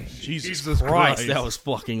Destiny. Jesus Christ, that was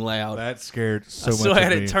fucking loud. That scared so I much. still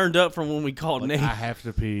had of it me. turned up from when we called Like, names. I have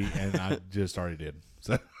to pee, and I just already did.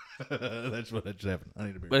 So that's what just happened. I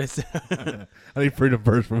need to be. But it's I need freedom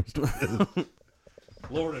first from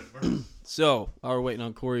Lord have mercy. so I was waiting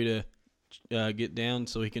on Corey to get down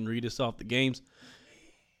so he can read us off the games.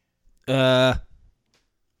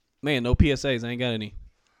 Man, no PSAs. I ain't got any.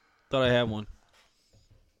 Thought I had one.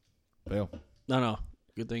 Fail. No.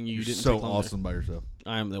 Good thing you You're didn't. so take long awesome by yourself.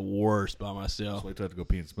 there. I am the worst by Just myself. wait till I have to go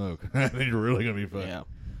pee and smoke. I think you're really gonna be fun. Yeah.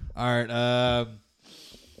 All right.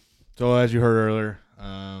 So as you heard earlier,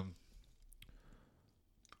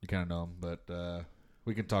 you kind of know them, but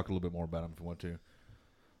we can talk a little bit more about them if you want to.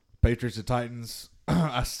 Patriots and Titans.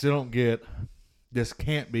 I still don't get. This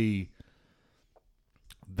can't be.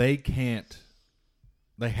 They can't.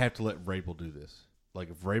 They have to let Vrabel do this. Like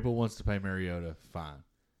if Vrabel wants to pay Mariota, fine.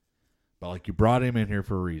 But like you brought him in here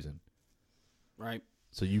for a reason, Right.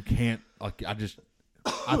 so you can't. Like I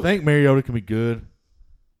think Mariota can be good,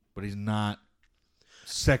 but he's not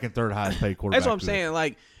second, third highest paid quarterback. That's what I'm good. saying.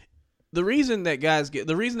 Like the reason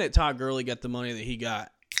that Todd Gurley got the money that he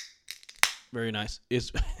got, very nice,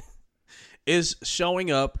 is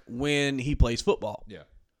showing up when he plays football. Yeah. You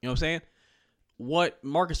know what I'm saying? What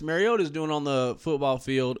Marcus Mariota is doing on the football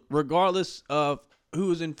field, regardless of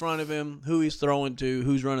who's in front of him, who he's throwing to,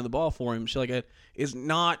 who's running the ball for him, shit like that, is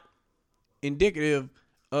not indicative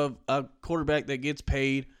of a quarterback that gets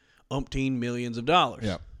paid umpteen millions of dollars.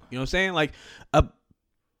 Yeah. You know what I'm saying? Like,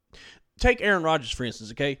 take Aaron Rodgers, for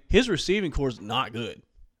instance, okay? His receiving core is not good.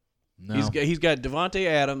 No. He's got Devontae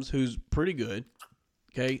Adams, who's pretty good,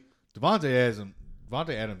 okay?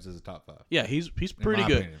 Devontae Adams is a top 5. Yeah, he's in pretty my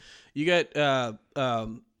good. opinion. You got the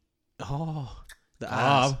eyes.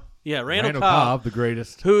 Cobb. Yeah, Randall Cobb, Cobb, the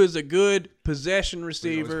greatest. who is a good possession He was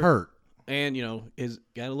receiver, hurt. and is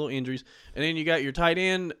got a little injuries. And then you got your tight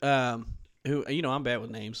end, who I'm bad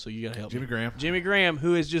with names, so you got to help Jimmy me. Graham. Jimmy Graham,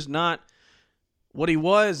 who is just not what he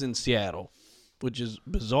was in Seattle, which is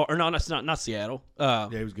bizarre. Or no, that's not Seattle. Yeah,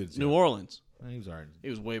 he was good. New Orleans. He was all right. He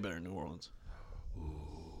was way better in New Orleans.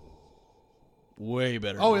 Way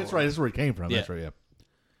better. Oh, in that's New right. Orleans. That's where he came from. Yeah. That's right.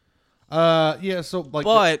 Yeah. Yeah. So like,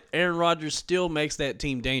 But Aaron Rodgers still makes that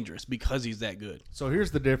team dangerous because he's that good. so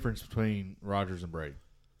here's the difference between Rodgers and Brady.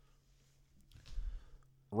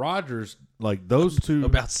 Rodgers, like those two,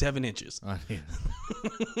 About 7 inches. Yeah.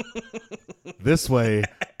 This way,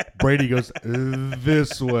 Brady goes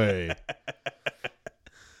this way.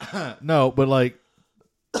 No, but like,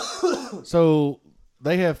 so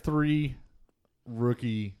they have 3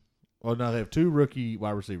 rookie. Well, no, they have 2 rookie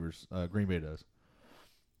wide receivers. Green Bay does,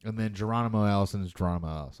 and then Geronimo Allison is Geronimo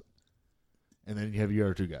Allison, and then you have your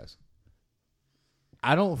other 2 guys.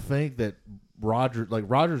 I don't think that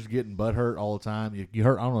Rodgers getting butthurt all the time. You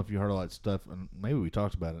heard? I don't know if you heard all that stuff, and maybe we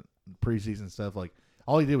talked about it, preseason stuff. Like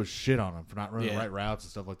all he did was shit on him for not running the right routes and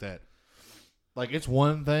stuff like that. Like it's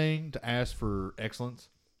one thing to ask for excellence.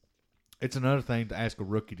 It's another thing to ask a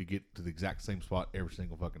rookie to get to the exact same spot every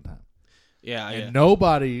single fucking time. Yeah, And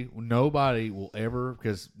nobody will ever,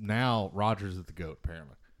 because now Rodgers is the GOAT,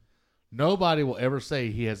 apparently. Nobody will ever say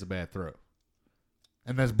he has a bad throw.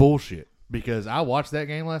 And that's bullshit. Because I watched that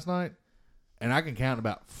game last night, and I can count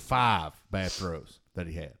about 5 bad throws that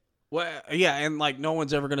he had. Well, yeah, and like no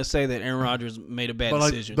one's ever going to say that Aaron Rodgers made a bad But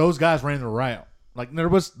like decision. those guys ran their route. Like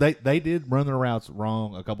they did run their routes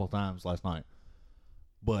wrong a couple of times last night.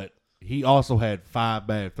 But he also had 5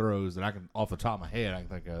 bad throws that I can, off the top of my head, I can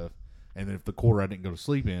think of. And then if the quarter I didn't go to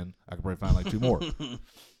sleep in, I could probably find like 2 more.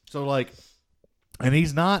 So like, and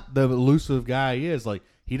he's not the elusive guy he is. Like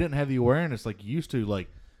he didn't have the awareness like he used to. Like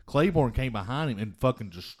Claiborne came behind him and fucking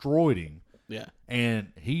destroyed him. Yeah.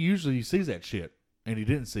 And he usually sees that shit, and he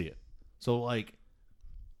didn't see it. So like,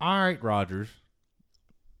 all right, Rodgers,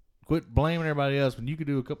 quit blaming everybody else when you could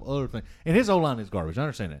do a couple other things. And his O-line is garbage. I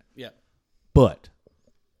understand that. Yeah. But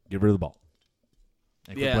get rid of the ball.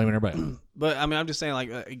 And quit Yeah. blaming everybody else. But I mean, I'm just saying,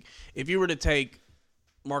 like, if you were to take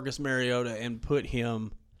Marcus Mariota and put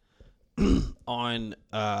him on,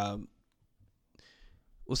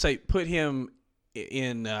 let's say, put him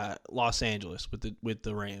in Los Angeles with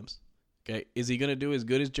the Rams, okay, is he going to do as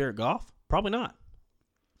good as Jared Goff? Probably not.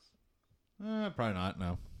 Probably not.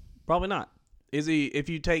 No. Probably not. Is he? If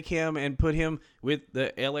you take him and put him with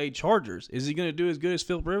the L.A. Chargers, is he going to do as good as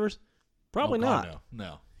Philip Rivers? Probably Oh, God, not. No.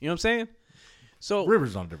 You know what I'm saying? So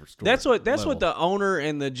Rivers on a different story. that's what level. the owner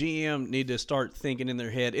and the GM need to start thinking in their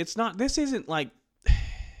head. It's not. This isn't like.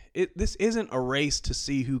 This isn't a race to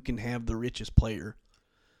see who can have the richest player.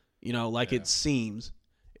 Like it seems,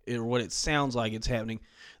 or what it sounds like it's happening.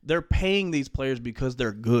 They're paying these players because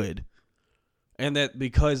they're good, and that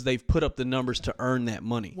because they've put up the numbers to earn that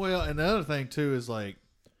money. Well, and the other thing too is like,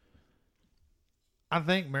 I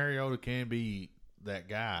think Mariota can be that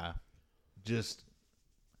guy. Just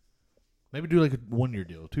maybe do like a 1-year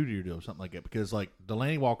deal, 2-year deal, something like that. Because like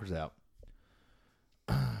Delaney Walker's out.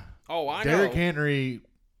 Oh, I Derrick Henry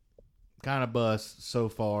kind of bust so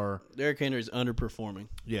far. Derrick Henry's underperforming.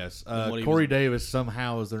 Yes. what he Corey was- Davis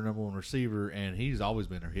somehow is their number one receiver, and he's always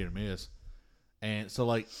been their hit or miss. And so,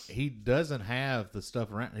 like, he doesn't have the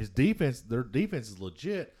stuff around. His defense, their defense is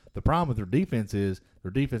legit. The problem with their defense is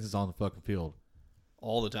on the fucking field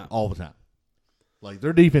All the time. all the time. Like,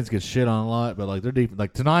 their defense gets shit on a lot, but, like, their defense,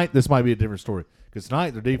 like, tonight, this might be a different story. Because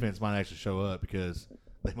tonight, their defense might actually show up because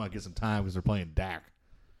they might get some time because they're playing Dak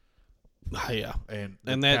Yeah. and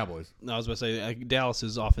And the that Cowboys. I was about to say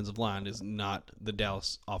Dallas's offensive line is not the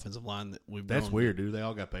Dallas offensive line that we've That's grown. weird, dude. They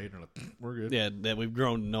all got paid. And they're like, we're good. Yeah, that we've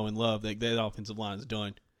grown to know and love. That offensive line is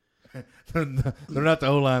done. They're not the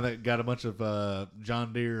O-line that got a bunch of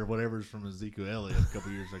John Deere or whatever's from Ezekiel Elliott a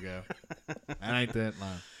couple years ago. That ain't that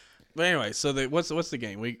line. But anyway, so what's the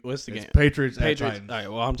game? What's the It's game? Patriots at Patriots. Titans. All right.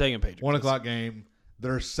 Well, I'm taking Patriots. 1 o'clock game.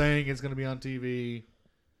 They're saying it's going to be on TV.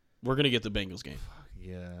 We're gonna get the Bengals game.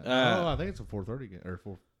 Yeah. I think it's a 4:30 game or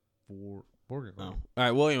 4 o'clock. Oh. All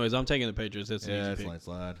right. Well, anyways, I'm taking the Patriots. That's an Yeah, easy that's pick. light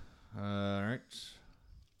slide. All right.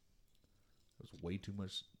 There's way too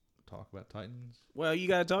much talk about Titans. Well, you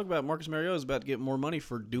got to talk about Marcus Mariota is about to get more money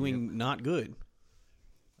for doing not good.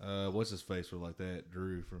 What's his face for like that?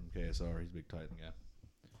 Drew from KSR. He's a big Titan guy.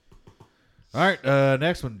 All right.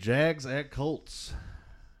 Next one. Jags at Colts.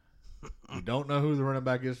 We don't know who the running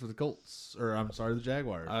back is for the Colts. Or, I'm sorry, the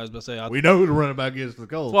Jaguars. I was about to say, We know who the running back is for the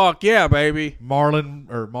Colts. fuck yeah, baby. Marvin.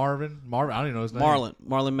 I don't even know his name.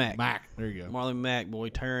 Marlon Mack. Mack. There you go. Marlon Mack, boy,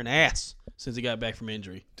 tearing ass since he got back from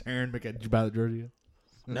injury. Taryn McCaffrey. Did you buy the jersey yet?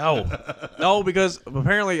 No, because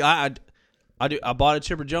apparently I bought a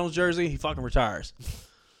Chipper Jones jersey. He fucking retires.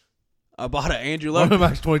 I bought an Andrew Luck. Running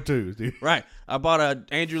back's 22, dude. Right. I bought a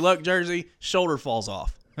Andrew Luck jersey. Shoulder falls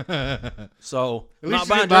off. So At not least, you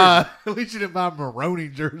buying didn't buy, jersey. at least you didn't buy a Maroney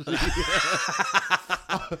jersey.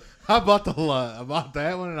 I bought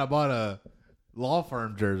that one, and I bought a law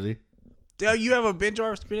firm jersey. Yeah, you have a Ben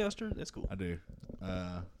Jarvis jersey? That's cool. I do,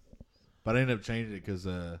 but I ended up changing it because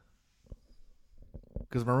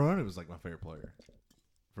Maroney was like my favorite player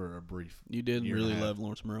for a brief. You did year and really a half. love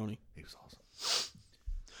Lawrence Maroney. He was awesome.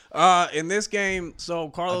 In this game, so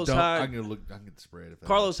Carlos I Hyde. can get the spread. If that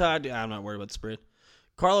Carlos Hyde. I'm not worried about the spread.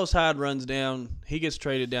 Carlos Hyde runs down. He gets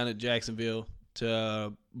traded down at Jacksonville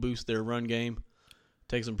to boost their run game,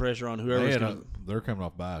 take some pressure on whoever's coming. They're coming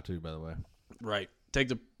off bye too, by the way. Right.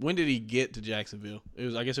 When did he get to Jacksonville?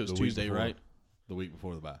 I guess it was The week Tuesday, before. right? The week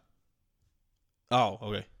before the bye. Oh,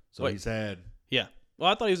 okay. So Wait. he's had. Yeah.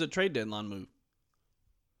 Well, I thought he was a trade deadline move.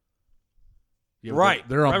 Yeah, Right.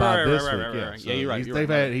 They're on Right, bye right, this right, week. right, Yeah, right. Yeah, you're right, you're They've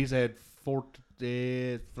right. had. He's had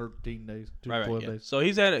 13 days, 12 Yeah. days. So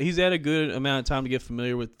he's had a good amount of time to get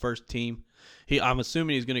familiar with first team. I'm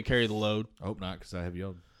assuming he's going to carry the load. I hope not, because I have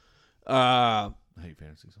Yoda. I I hate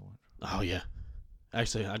fantasy so much. Oh yeah.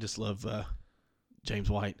 Actually, I just love James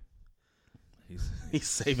White. He's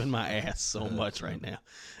saving my ass so much right now.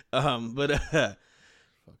 Fucking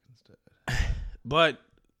stud. But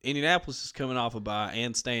Indianapolis is coming off a bye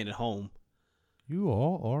and staying at home. You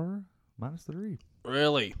all are -3.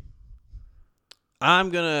 Really? I'm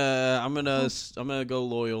gonna go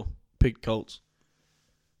loyal. Pick Colts.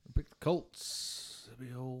 Pick the Colts.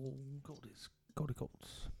 Be old Colties. Colty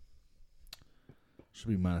Colts. Should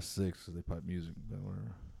be -6 because they pipe music. But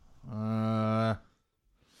whatever.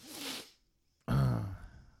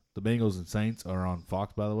 The Bengals and Saints are on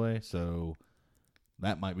Fox, by the way, so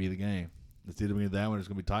that might be the game. It's either going to be that one or it's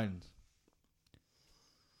going to be Titans.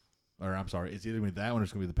 Or, I'm sorry, it's either going to be that one or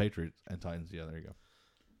it's going to be the Patriots and Titans. Yeah, there you go.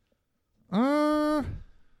 I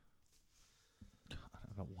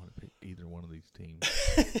don't want to pick either one of these teams.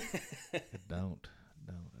 I don't.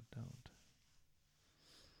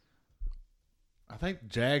 I think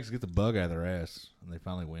Jags get the bug out of their ass and they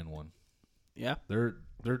finally win one. Yeah. They're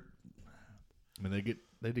I mean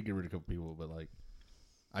they did get rid of a couple people, but like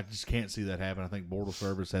I just can't see that happen. I think Bortles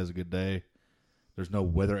Service has a good day. There's no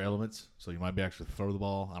weather elements, so you might be actually throw the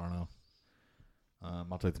ball. I don't know.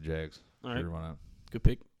 I'll take the Jags. All right. Why not? Good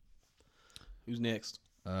pick. Who's next?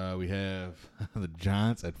 We have the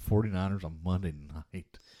Giants at 49ers on Monday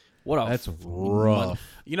night. That's rough.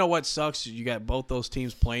 You know what sucks? You got both those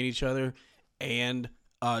teams playing each other, and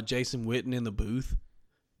Jason Witten in the booth.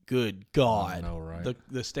 Good God! I know, right?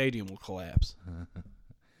 The stadium will collapse.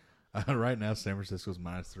 Right now, San Francisco's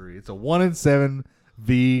 -3. It's a 1-7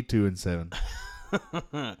 v 2-7.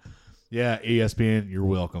 Yeah, ESPN, you're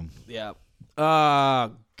welcome. Yeah.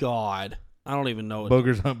 God, I don't even know it.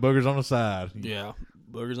 Boogers on the side. Yeah,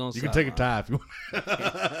 boogers on the You side. can take a tie if you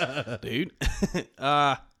want. Dude.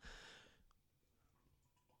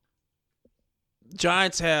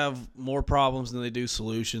 Giants have more problems than they do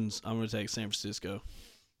solutions. I'm going to take San Francisco.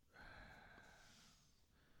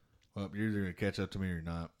 Well, you're either going to catch up to me or you're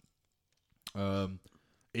not.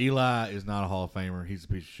 Eli is not a Hall of Famer. He's a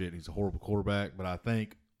piece of shit. He's a horrible quarterback. But I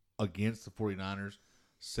think against the 49ers,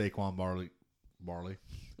 Saquon Barkley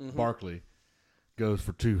goes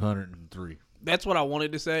for 203. That's what I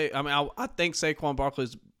wanted to say. I mean, I think Saquon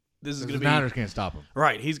Barkley's – this is going to be – the Niners can't stop him.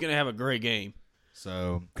 Right. He's going to have a great game.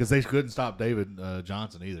 So, because they couldn't stop David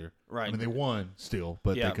Johnson either. Right. I mean, they won still,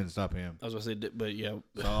 but Yeah. they couldn't stop him. I was going to say – but, yeah.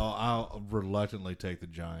 So, I'll reluctantly take the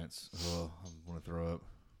Giants. Oh, I'm going to throw up.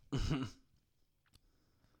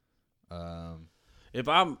 If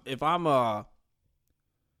I'm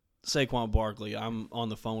Saquon Barkley, I'm on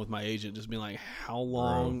the phone with my agent just being like, how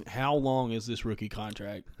long is this rookie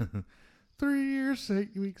contract? 3 years,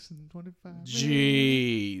 8 weeks, and 25 days.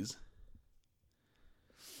 Jeez.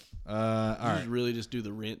 All Did right. you really just do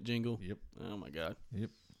the rent jingle? Yep. Oh, my God.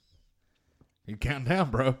 Yep. You counting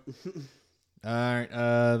down, bro. All right.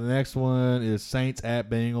 The next one is Saints at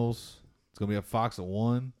Bengals. It's going to be a Fox at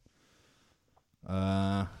 1.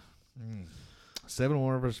 7-1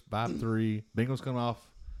 versus 5-3. Bengals coming off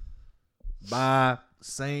bye.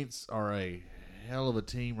 Saints are a hell of a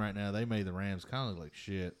team right now. They made the Rams kind of look like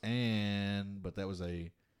shit, but that was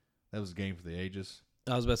a game for the ages.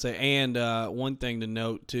 I was about to say, and one thing to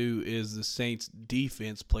note, too, is the Saints'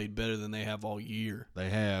 defense played better than they have all year. They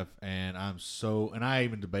have, and I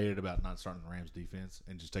even debated about not starting the Rams defense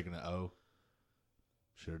and just taking an O.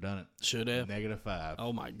 Should have done it. Should have. -5.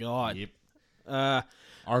 Oh, my God. Yep. Arguably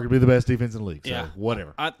Arguably the best defense in the league. So Yeah.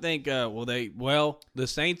 whatever. I think, the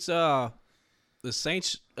Saints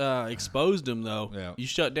exposed them, though. Yeah. You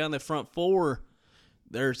shut down the front four.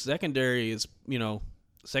 Their secondary is,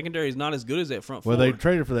 secondary is not as good as that front four. Well, they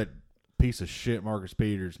traded for that piece of shit Marcus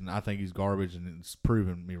Peters, and I think he's garbage, and it's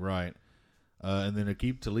proven me right. And then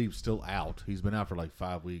Aqib Talib's still out. He's been out for like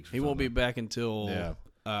 5 weeks. He won't be back until Yeah.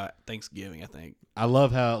 Thanksgiving, I think. I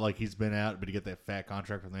love how he's been out, but he get that fat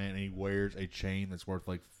contract from that, and he wears a chain that's worth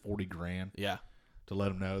like $40,000 Yeah. to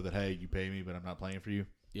let him know that, hey, you pay me, but I'm not playing for you.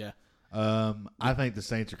 Yeah. I think the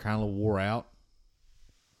Saints are kind of wore out.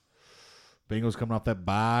 Bengals coming off that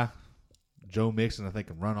bye. Joe Mixon, I think,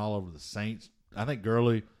 can run all over the Saints. I think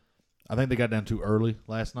Gurley, they got down too early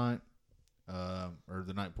last night, or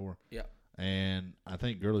the night before. Yeah. And I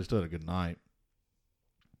think Gurley still had a good night.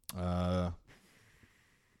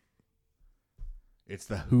 It's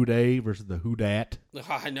the Who Dey versus the Who Dat.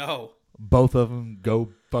 I know. Both of them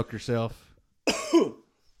go fuck yourself.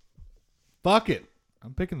 Fuck it.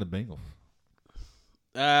 I'm picking the Bengals.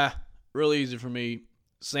 Real easy for me.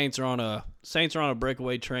 Saints are on a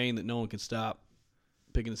breakaway train that no one can stop.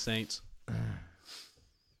 Picking the Saints. I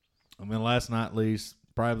mean, last night at least,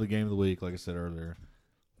 probably the game of the week, like I said earlier.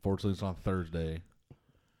 Fortunately, it's on Thursday.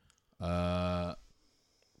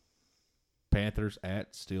 Panthers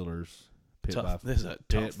at Steelers. Pitt Tough. This is a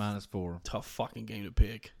Pitt tough, -4. tough fucking game to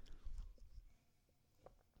pick.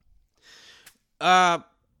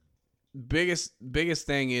 Biggest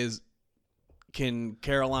thing is, can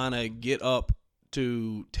Carolina get up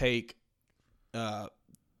to take God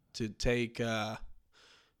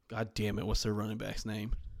damn it, what's their running back's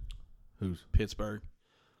name? Who's? Pittsburgh.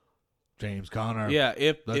 James Conner. Yeah,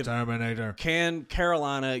 if Terminator. can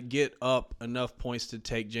Carolina get up enough points to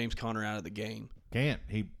take James Conner out of the game? Can't.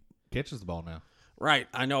 He catches the ball now. Right,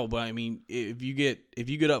 I know, but I mean, if you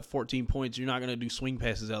get up 14 points, you're not going to do swing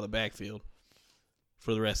passes out of the backfield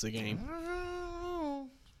for the rest of the game.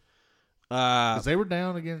 Because they were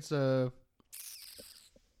down against. I'll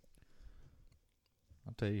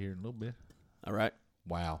tell you here in a little bit. All right.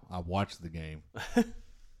 Wow, I watched the game.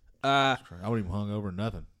 I I wasn't even hungover or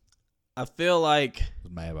nothing. feel like I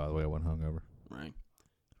was mad, by the way. I wasn't hungover. right.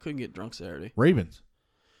 Couldn't get drunk Saturday. Ravens.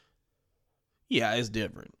 Yeah, it's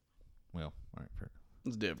different. Well, all right, fair.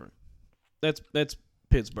 It's different. That's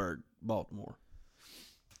Pittsburgh, Baltimore.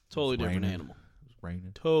 Totally It's different raining. animal. It was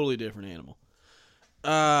raining. Totally different animal.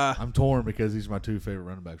 I'm torn because these are my two favorite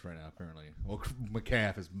running backs right now currently. Well,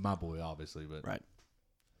 McCaff is my boy, obviously, but Right.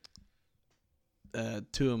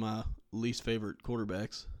 Two of my least favorite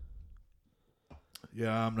quarterbacks.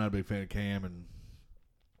 Yeah, I'm not a big fan of Cam, and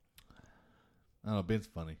I don't know. Ben's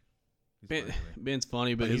funny. Ben's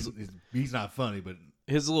funny, but he's not funny, but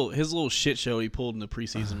his little shit show he pulled in the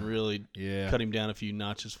preseason really cut him down a few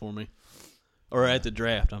notches for me. Or at the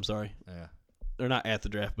draft, I'm sorry. Yeah. Or not at the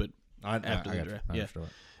draft, but after the draft. Yeah.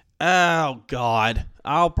 Oh, God.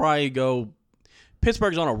 I'll probably go.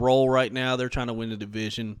 Pittsburgh's on a roll right now. They're trying to win the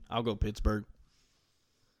division. I'll go Pittsburgh.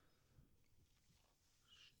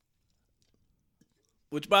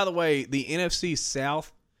 Which, by the way, the NFC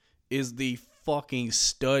South is the fucking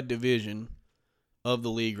stud division of the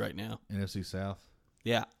league right now. NFC South?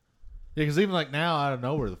 Yeah. Yeah, because even like now, out of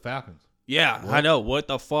nowhere, the Falcons. Yeah, what? I know. What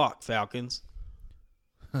the fuck, Falcons?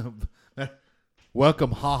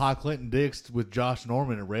 Welcome, HaHa Clinton Dix with Josh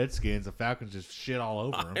Norman and Redskins. The Falcons just shit all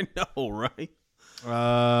over him. I know, right?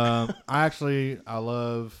 I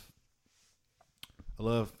love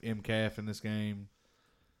MCAF in this game,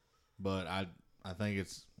 but I think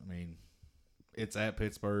it's at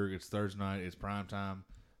Pittsburgh. It's Thursday night. It's prime time.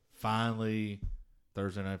 Finally,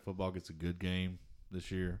 Thursday Night Football gets a good game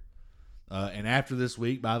this year. And after this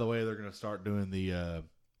week, by the way, they're going to start doing the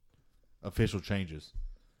official changes.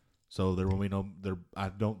 So there will be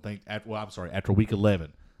after week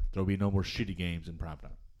 11, there will be no more shitty games in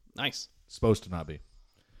primetime. Nice. It's supposed to not be.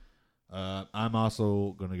 I'm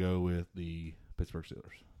also going to go with the Pittsburgh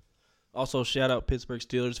Steelers. Also, shout out Pittsburgh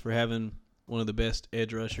Steelers for having one of the best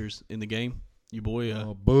edge rushers in the game. Your boy,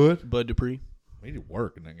 Bud Dupree. He did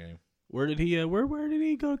work in that game. Where did he? Where did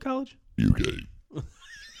he go to college? UK.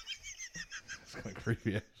 It's kind of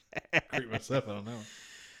creepy. Creep myself. I don't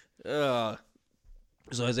know.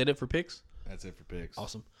 So is that it for picks? That's it for picks.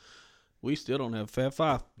 Awesome. We still don't have Fab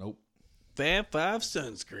 5. Nope. Fab 5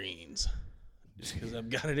 sunscreens. Just because I've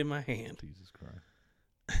got it in my hand. Jesus Christ.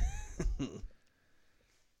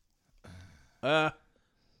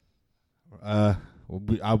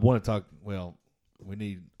 I want to talk. Well, we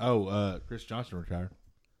need. Chris Johnson retired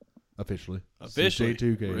officially. Officially,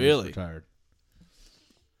 CJ2K really retired,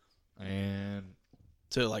 and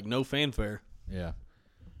to like no fanfare. Yeah,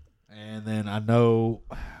 and then I know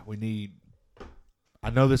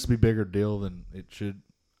this will be a bigger deal than it should.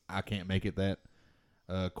 I can't make it that.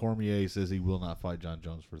 Cormier says he will not fight John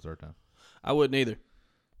Jones for a third time. I wouldn't either.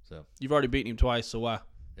 So you've already beaten him twice, so why?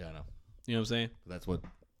 Yeah, I know. You know what I'm saying? That's what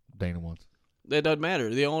Dana wants. That doesn't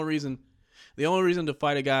matter. The only reason to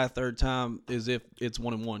fight a guy a third time is if it's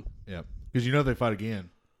 1-1. Yeah, because if they fight again,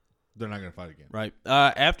 they're not going to fight again. Right.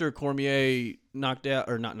 After Cormier he choked out.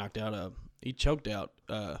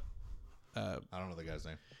 I don't know the guy's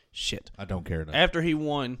name. Shit. I don't care enough. After he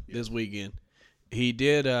won this weekend, he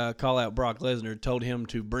did call out Brock Lesnar, told him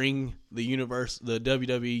to bring the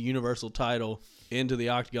WWE Universal title into the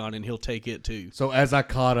Octagon, and he'll take it too. So as I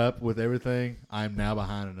caught up with everything, I'm now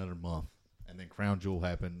behind another month. And then Crown Jewel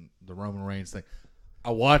happened, the Roman Reigns thing.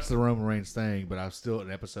 I watched the Roman Reigns thing, but I was still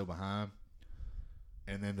an episode behind.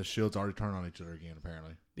 And then the Shields already turned on each other again,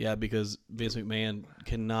 apparently. Yeah, because Vince McMahon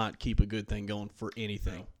cannot keep a good thing going for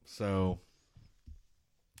anything. So,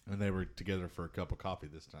 and they were together for a cup of coffee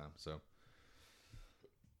this time. So,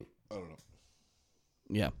 I don't know.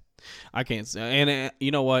 Yeah, I can't say. And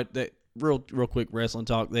you know what? That real quick wrestling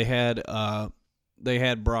talk. They had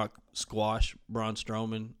Brock squash Braun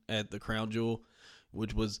Strowman at the Crown Jewel,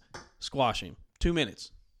 which was squash him 2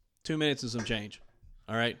 minutes, 2 minutes and some change.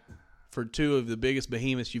 All right, for two of the biggest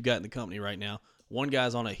behemoths you've got in the company right now. One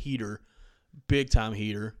guy's on a heater, big time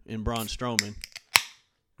heater, in Braun Strowman.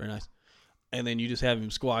 Very nice. And then you just have him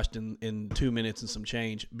squashed in 2 minutes and some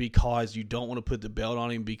change because you don't want to put the belt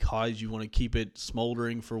on him, because you want to keep it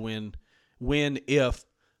smoldering for if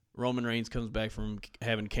Roman Reigns comes back from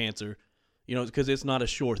having cancer. You know, because it's not a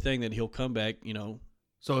sure thing that he'll come back, you know.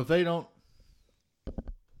 So if they don't...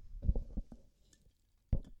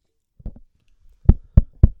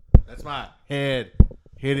 That's my head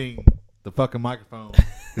hitting the fucking microphone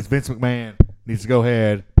because Vince McMahon needs to go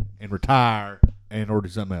ahead and retire and or do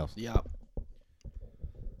something else. Yeah.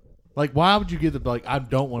 Like, why would you give the... Like, I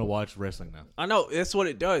don't want to watch wrestling now. I know. That's what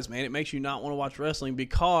it does, man. It makes you not want to watch wrestling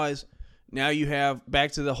because now you have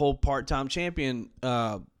back to the whole part-time champion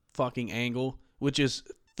fucking angle, which is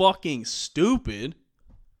fucking stupid.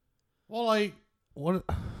 Well, like, what...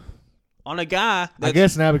 On a guy that's... I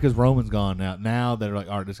guess now because Roman's gone now they're like,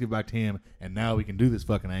 all right, let's get back to him, and now we can do this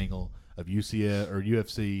fucking angle of UCF or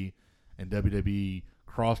UFC and WWE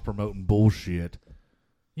cross-promoting bullshit.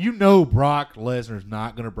 You know Brock Lesnar's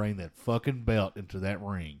not going to bring that fucking belt into that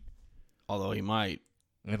ring. Although he might.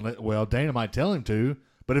 And well, Dana might tell him to,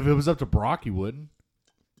 but if it was up to Brock, he wouldn't.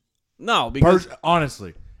 No, because...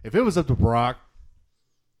 Honestly, if it was up to Brock,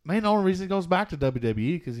 Man, the only reason he goes back to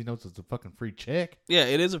WWE because he knows it's a fucking free check. Yeah,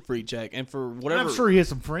 it is a free check, and for whatever. And I'm sure he has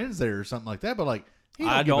some friends there or something like that, but like he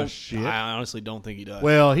don't give a shit. I honestly don't think he does.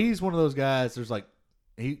 Well, he's one of those guys. There's like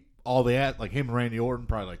all the like him and Randy Orton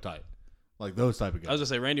probably like tight, like those type of guys. I was gonna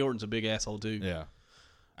say Randy Orton's a big asshole too. Yeah,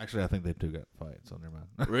 actually, I think they two got a fight, so never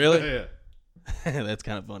mind. Really? Yeah. That's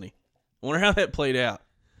kind of funny. I wonder how that played out.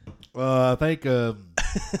 I think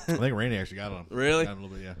Randy actually got on him. Really? Got him a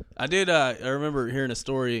little bit, yeah. I did. I remember hearing a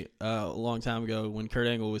story a long time ago when Kurt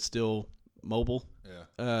Angle was still mobile.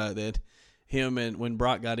 Yeah. That him and when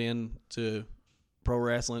Brock got into pro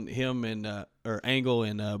wrestling, him and or Angle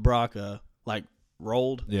and Brock like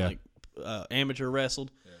rolled, Yeah. like amateur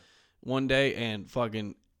wrestled one day, and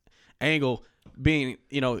fucking Angle being,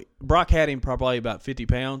 Brock had him probably about 50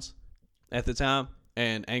 pounds at the time,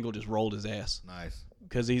 and Angle just rolled his ass Nice.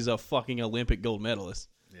 because he's a fucking Olympic gold medalist.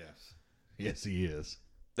 Yes. Yes, he is.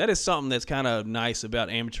 That is something that's kind of nice about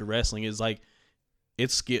amateur wrestling is like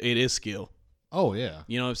it's skill. It is skill. Oh yeah.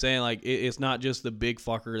 You know what I'm saying? Like it's not just the big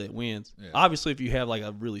fucker that wins. Yeah. Obviously, if you have like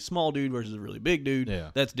a really small dude versus a really big dude,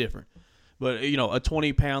 Yeah. that's different. But a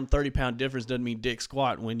 20-pound, 30-pound difference doesn't mean dick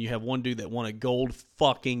squat when you have one dude that won a gold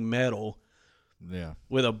fucking medal Yeah.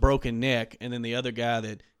 with a broken neck, and then the other guy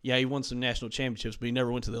that he won some national championships, but he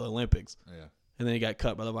never went to the Olympics, Yeah. and then he got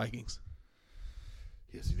cut by the Vikings.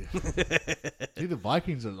 Yes, he did. See, the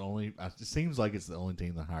Vikings are the only. It seems like it's the only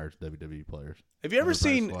team that hires WWE players. Have you ever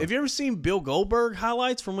seen? squad. Have you ever seen Bill Goldberg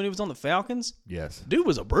highlights from when he was on the Falcons? Yes. Dude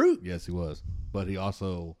was a brute. Yes, he was. But he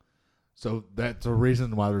also. So that's the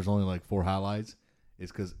reason why there's only like 4 highlights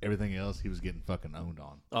is because everything else he was getting fucking owned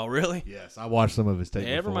on. Oh, really? Yes, I watched some of his tape.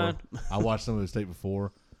 Never before. mind. I watched some of his tape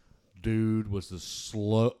before. Dude was the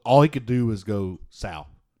slow. All he could do was go south.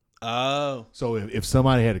 Oh, So if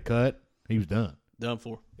somebody had a cut, he was done. done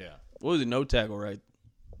for. Yeah. What was it? No tackle, right?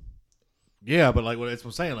 Yeah, but like that's what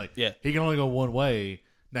I'm saying. Like, Yeah. he can only go one way.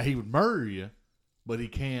 Now he would murder you, but he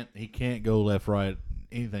can't. He can't go left, right,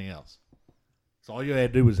 anything else. So all you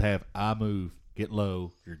had to do was have eye move, get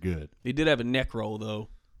low, you're good. He did have a neck roll though.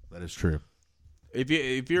 That is true. If you're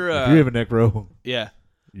If you have a neck row, yeah,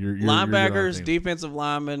 you're linebackers, you're defensive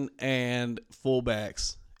linemen, and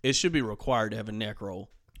fullbacks, it should be required to have a neck roll.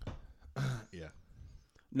 yeah.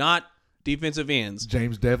 Not defensive ends.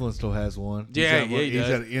 James Devlin still has one. Yeah, he's he does.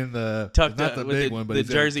 got it in the Tucked not up the with big one, but the he's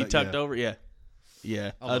got it jersey tucked yeah. over. Yeah,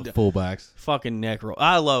 yeah. I love fullbacks. Fucking neck roll.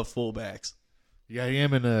 I love fullbacks. You got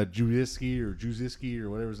him and Juziski or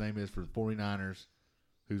whatever his name is for the 49ers,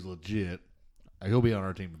 who's legit. He'll be on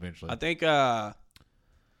our team eventually. I think the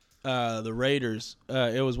Raiders.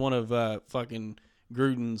 It was one of fucking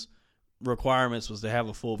Gruden's requirements was to have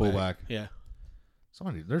a fullback. Yeah.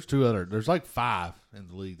 There's 2 other. There's like 5 in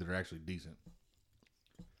the league that are actually decent.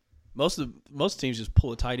 Most teams just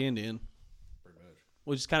pull a tight end in, Pretty much.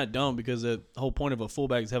 which is kind of dumb because the whole point of a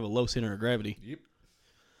fullback is to have a low center of gravity. Yep.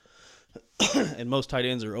 And most tight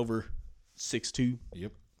ends are over 6'2".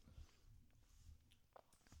 Yep.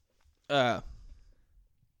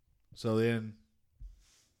 So then,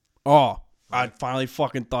 I finally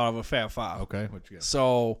fucking thought of a Fab Five. okay, what you got?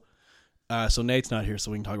 So Nate's not here,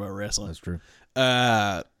 so we can talk about wrestling. That's true.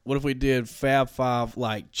 What if we did Fab Five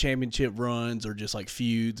like championship runs or just like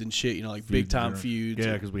feuds and shit? Like big time feuds.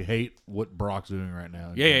 Yeah, because we hate what Brock's doing right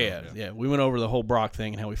now. Yeah. We went over the whole Brock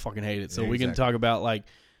thing and how we fucking hate it. So Yeah, we can exactly. talk about like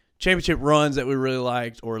championship runs that we really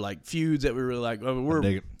liked or like feuds that we really liked. I mean,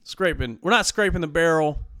 dig we're it. scraping. We're not scraping the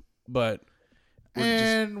barrel, but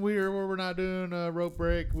And we're not doing a rope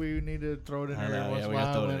break. We need to throw it in I there know, once yeah, in we a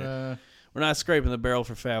gotta while. throw it in And, we're not scraping the barrel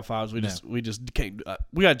for Fab Fives. We No. just can't.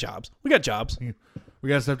 We got jobs. We got jobs. we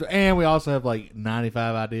got stuff to, and we also have like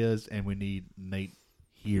 95 ideas, and we need Nate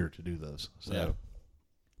here to do those. So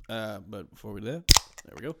But before we do that,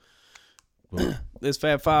 there we go. This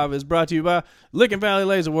Fab Five is brought to you by Licking Valley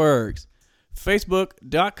Laser Works.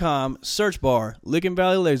 Facebook.com search bar Licking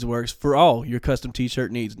Valley Laser Works for all your custom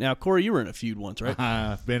t-shirt needs. Now, Corey, you were in a feud once, right?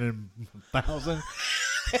 I've been in 1,000,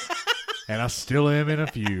 and I still am in a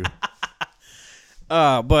few.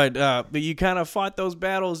 But you kind of fought those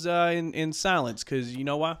battles in silence because you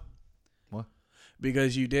know why? What?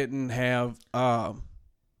 Because you didn't have a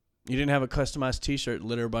customized t-shirt to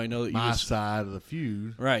let everybody know that you My side of the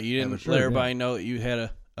feud. right. You didn't have a shirt, let everybody know that you had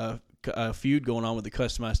a feud going on with the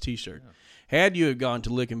customized t-shirt. Yeah. Had you had gone to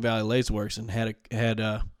Licking Valley Laser Works and had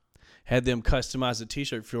them customize a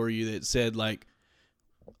t-shirt for you that said like,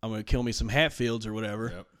 "I'm gonna kill me some Hatfields" or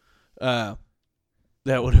whatever, that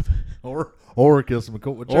would have Or kill some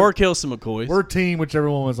McCoy. or kill some McCoys. We're team, whichever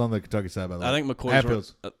one was on the Kentucky side, by the way. I think McCoys.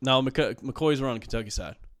 Hatfields. McCoys were on the Kentucky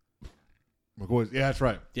side. McCoy's. Yeah, that's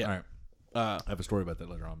right. Yeah. All right. I have a story about that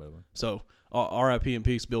later on, by the way. So R.I.P. and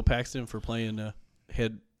peace, Bill Paxton for playing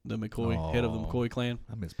head of the McCoy clan.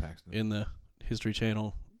 I miss Paxton In the History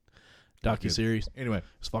Channel docuseries. Anyway,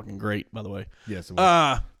 It's fucking great, by the way. yes, it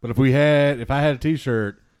was. But if I had a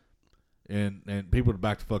T-shirt, and people would have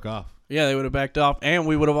backed the fuck off. Yeah, they would have backed off, and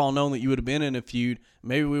we would have all known that you would have been in a feud.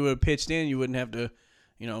 Maybe we would have pitched in. You wouldn't have to,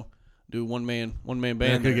 do one man band.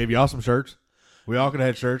 I could have gave y'all some shirts. We all could have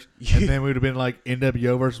had shirts, and then we would have been like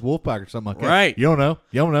NWO versus Wolfpack or something like that. Right. You don't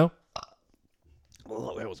know.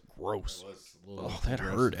 Oh, that was gross. Oh, That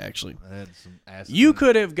hurt, actually. I had some acid. You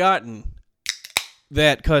could have gotten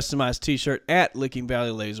that customized T-shirt at Licking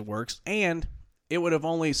Valley Laser Works, and it would have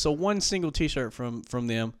one single T-shirt from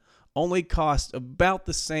them only cost about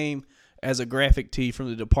the same as a graphic tee from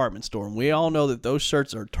the department store. And we all know that those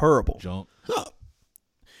shirts are terrible. junk.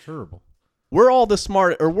 Terrible. We're all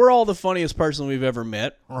the funniest person we've ever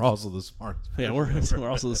met. We're also the smartest. Yeah, we're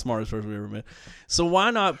also the smartest person we've ever met. So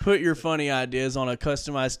why not put your funny ideas on a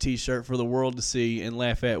customized T-shirt for the world to see and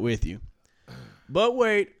laugh at with you? But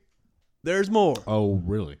wait, there's more. Oh,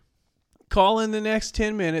 really? Call in the next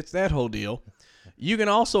 10 minutes, that whole deal. You can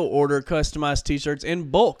also order customized T-shirts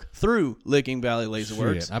in bulk through Licking Valley Laser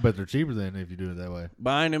Works. Shit, I bet they're cheaper than if you do it that way.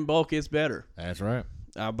 Buying in bulk is better. That's right.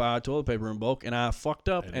 I buy toilet paper in bulk, and I fucked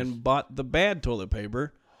up and bought the bad toilet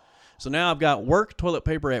paper. So now I've got work toilet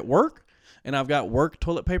paper at work, and I've got work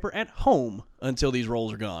toilet paper at home until these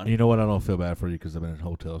rolls are gone. You know what? I don't feel bad for you because I've been in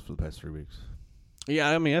hotels for the past 3 weeks.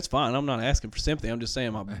 Yeah, I mean, that's fine. I'm not asking for sympathy. I'm just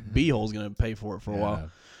saying my beehole's going to pay for it for a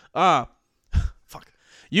while. Fuck.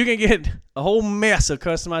 You can get a whole mess of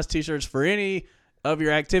customized T-shirts for any of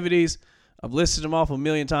your activities. I've listed them off a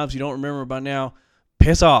million times. You don't remember by now.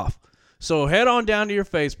 Piss off. So head on down to your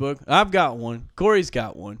Facebook. I've got one. Corey's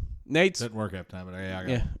got one. Nate's Didn't work half time, but yeah, I got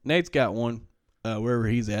yeah. Nate's got one. Wherever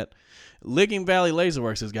he's at. Licking Valley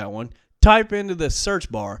Laserworks has got one. Type into the search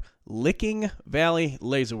bar Licking Valley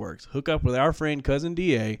Laserworks. Hook up with our friend Cousin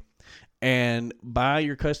DA and buy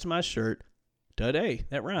your customized shirt today.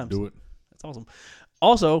 That rhymes. Do it. That's awesome.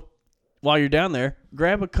 Also, while you're down there,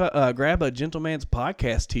 grab a Gentleman's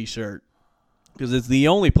Podcast T-shirt because it's the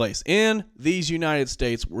only place in these United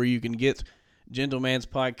States where you can get Gentleman's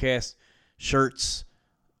Podcast shirts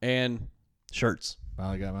and shirts.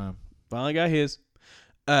 Finally got mine. Finally got his.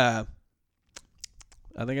 I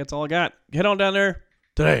think that's all I got. Head on down there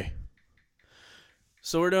today.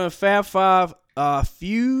 So we're doing Fab 5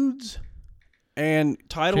 feuds and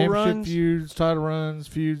title runs. Feuds, title runs,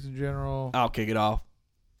 feuds in general. I'll kick it off.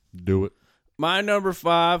 Do it. My number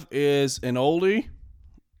 5 is an oldie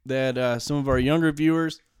that some of our younger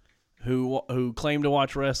viewers who claim to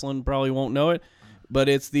watch wrestling probably won't know it. But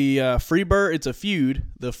it's the Freebird. It's a feud.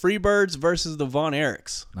 The Freebirds versus the Von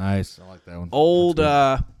Erichs. Nice. I like that one. Old,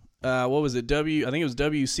 what was it? I think it was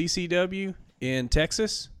WCCW in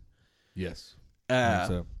Texas. Yes. I think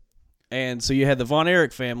so. And so you had the Von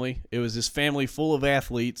Erich family. It was this family full of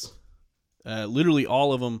athletes. Literally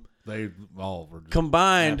all of them. They all were just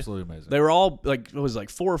combined. Absolutely amazing. They were all it was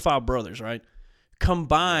 4 or 5 brothers, right?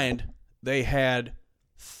 Combined, they had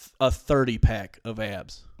a 30-pack of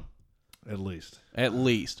abs. At least. At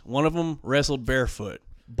least. One of them wrestled barefoot.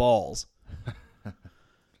 Balls.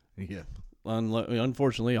 Yeah.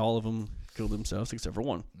 Unfortunately, all of them killed themselves except for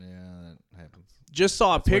one. Yeah, that happens. Just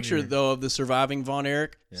saw a picture, though, of the surviving Von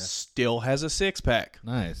Erich. Yeah. Still has a 6-pack.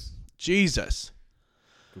 Nice. Jesus.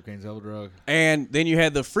 Cocaine's hell of a drug. And then you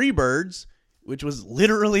had the Freebirds, which was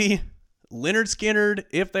literally Leonard Skinner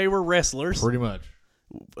if they were wrestlers. Pretty much.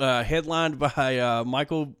 Headlined by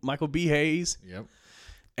Michael B. Hayes. Yep.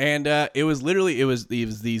 And it was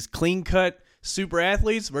these clean-cut super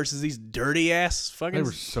athletes versus these dirty-ass fucking... They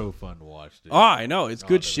were so fun to watch, dude. Oh, I know. It's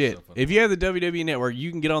good shit. So if you have the WWE Network, you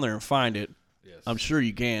can get on there and find it. Yes. I'm sure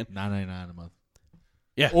you can. $9.99 a month.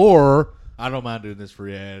 Yeah. Or, I don't mind doing this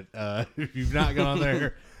free ad. If you've not gone on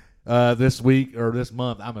there this week or this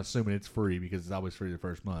month, I'm assuming it's free because it's always free the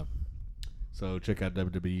first month. So check out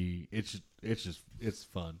WWE. It's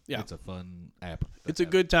fun. Yeah. It's a fun app. It's a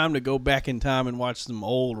good time to go back in time and watch some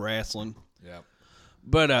old wrestling. Yeah.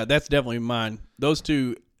 But that's definitely mine. Those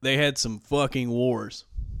two, they had some fucking wars.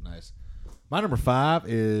 Nice. My number 5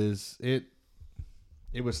 is it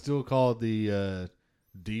was still called the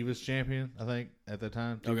Divas Champion, I think, at the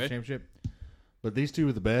time. Divas Championship. But these two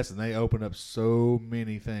were the best, and they opened up so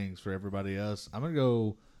many things for everybody else. I'm going to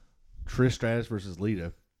go Trish Stratus versus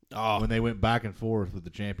Lita when they went back and forth with the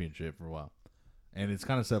championship for a while. And it's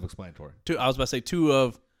kind of self-explanatory. I was about to say 2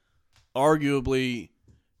 of arguably,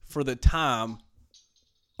 for the time,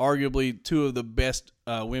 2 of the best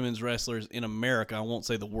women's wrestlers in America. I won't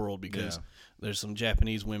say the world because There's some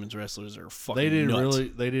Japanese women's wrestlers that are fucking They did nuts.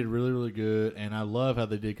 really good, and I love how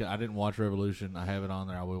they did. I didn't watch Revolution. I have it on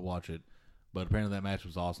there. I will watch it. But apparently that match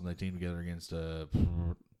was awesome. They teamed together against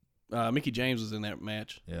Mickey James was in that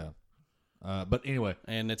match. yeah. But anyway,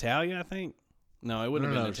 And Natalia, I think. No, it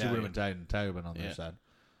wouldn't have been she Natalia. would have been Natalia been on their Yeah. side.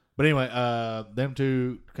 But anyway, them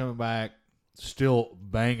two coming back, still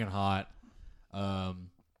banging hot.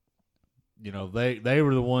 You know, they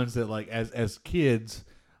were the ones that like as kids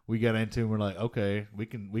we got into and we're like, okay, we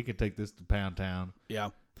can take this to Pound Town. Yeah.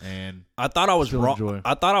 And I thought I was Still wrong. enjoy.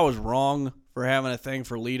 I thought I was wrong for having a thing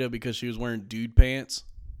for Lita because she was wearing dude pants.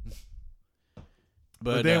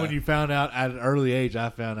 But then when you found out at an early age, I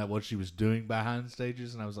found out what she was doing behind the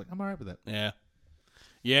stages, and I was like, I'm all right with that.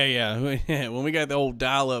 yeah. When we got the old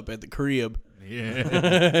dial up at the crib.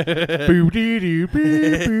 Yeah. Boo-dee-doo,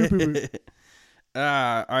 boo, boo, boo, boo.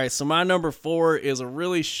 All right, so my number 4 is a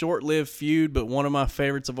really short-lived feud, but one of my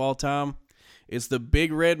favorites of all time. It's the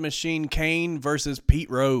Big Red Machine Kane versus Pete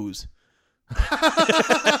Rose.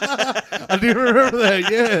 I do remember that,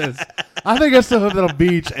 yes. I think I still have that on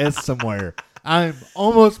VHS somewhere. I'm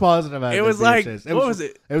almost positive about it. It was like, what was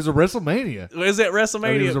it? It was a WrestleMania. Was it WrestleMania?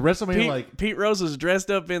 I mean, it was a WrestleMania, Pete Rose was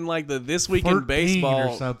dressed up in like the This Week in 13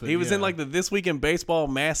 Baseball. or something, He was in yeah. like the This Week in Baseball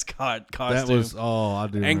mascot costume. That was, I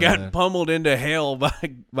do and remember got that. pummeled into hell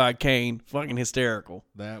by Kane. Fucking hysterical.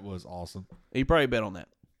 That was awesome. He probably bet on that.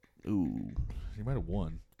 Ooh. You might have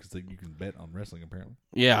won, because you can bet on wrestling, apparently.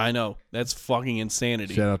 Yeah, I know. That's fucking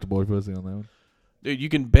insanity. Shout out to Boy Pussy on that one. Dude, you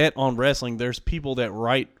can bet on wrestling. There's people that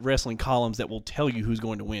write wrestling columns that will tell you who's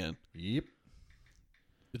going to win. Yep.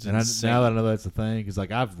 It's And insane. now that I know that's the thing, because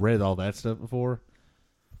like I've read all that stuff before,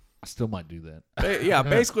 I still might do that. Yeah,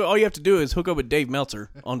 basically all you have to do is hook up with Dave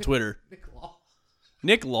Meltzer on Twitter.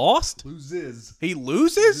 Nick lost? Loses. He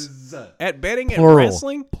loses? At betting Plural. at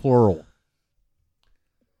wrestling? Plural.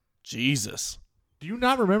 Jesus. Do you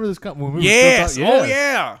not remember this? When we were Yes. still talking? Oh,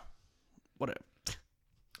 yeah. Whatever.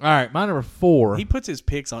 All right, my number 4. He puts his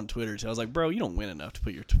picks on Twitter, so I was like, bro, you don't win enough to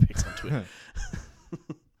put your picks on Twitter. I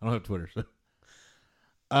don't have Twitter. So.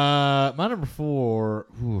 My number 4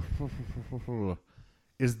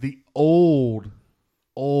 is the old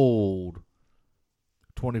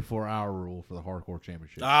 24-hour rule for the Hardcore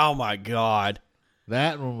Championship. Oh, my God.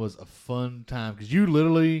 That one was a fun time because you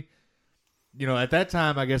literally, at that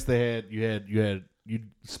time, I guess SmackDown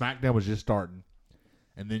was just starting,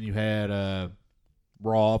 and then you had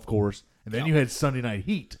Raw, of course, and then you had Sunday Night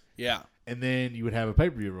Heat, Yeah. and then you would have a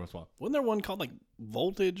pay-per-view every once in a while. Wasn't there one called, like,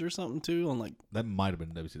 Voltage or something, too? On like That might have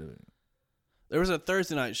been WCW. There was a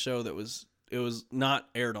Thursday night show that was not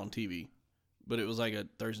aired on TV, but it was like a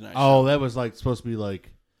Thursday night show. Oh, that was like supposed to be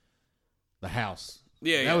like the house.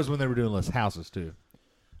 Yeah, That was when they were doing less houses too.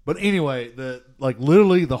 But anyway,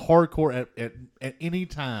 literally the hardcore at any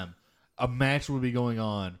time a match would be going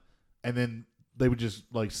on, and then they would just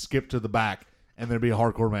like skip to the back, and there'd be a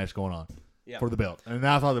hardcore match going on for the belt. And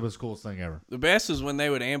I thought that was the coolest thing ever. The best was when they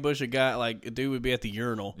would ambush a guy, like a dude would be at the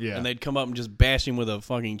urinal, Yeah. and they'd come up and just bash him with a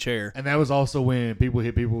fucking chair. And that was also when people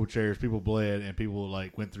hit people with chairs, people bled, and people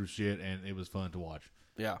like went through shit, and it was fun to watch.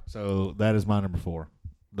 Yeah. So that is my number 4,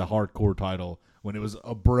 the hardcore title, when it was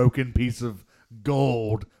a broken piece of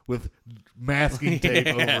gold with masking tape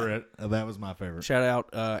over it. That was my favorite. Shout out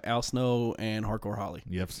Al Snow and Hardcore Holly.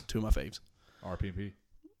 Yes. 2 of my faves. RPP.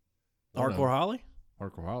 Hardcore Holly?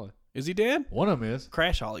 Hardcore Holly. Is he dead? One of them is.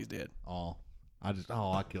 Crash Holly's dead.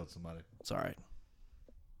 I killed somebody. It's all right.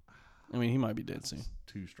 I mean, he might be dead soon.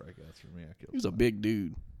 2 strikeouts for me. I killed He was a big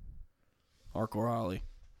dude. Hardcore Holly.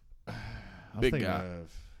 big guy.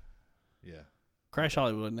 Yeah. Crash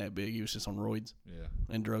Holly wasn't that big. He was just on roids Yeah.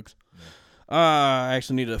 and drugs. Yeah. I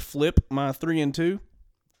actually need to flip my 3 and 2.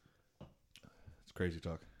 It's crazy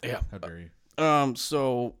talk. Yeah. How dare you?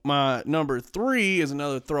 So my number 3 is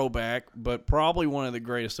another throwback, but probably one of the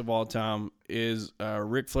greatest of all time is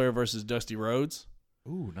Ric Flair versus Dusty Rhodes,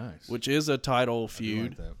 Ooh, nice. which is a title I do feud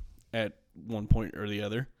like that. at one point or the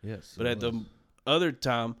other. Yes. But it at the was. other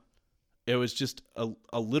time, it was just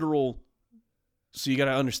a literal. So you got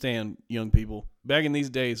to understand, young people. Back in these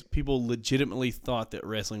days, people legitimately thought that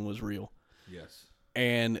wrestling was real, Yes.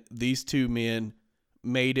 and these two men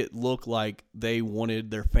made it look like they wanted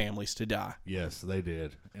their families to die. Yes, they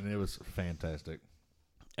did. And it was fantastic.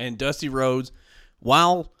 And Dusty Rhodes,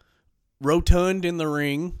 while rotund in the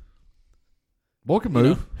ring, Boy can you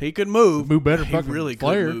move. know, he could move. Move better He fucking really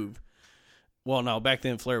Flair. could move. Well, no, back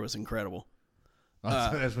then Flair was incredible.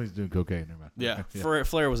 That's when he's doing cocaine. Never mind. Yeah, Yeah.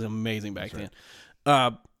 Flair was amazing back That's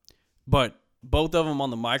then. But both of them on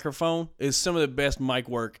the microphone is some of the best mic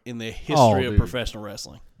work in the history of dude. professional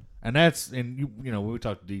wrestling. And that's, and when we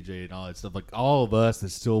talk to DJ and all that stuff, like all of us that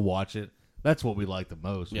still watch it, That's what we like the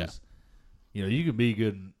most. Yeah. Was, you can be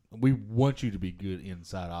good. We want you to be good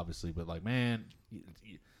inside, obviously, but like, man,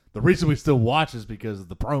 the reason we still watch is because of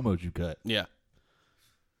the promos you cut. Yeah.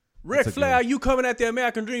 That's Ric a Flair, good- you coming at the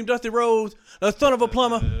American Dream, Dusty Rhodes, the son of a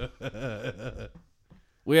plumber.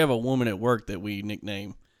 We have a woman at work that we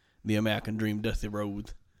nickname the American Dream, Dusty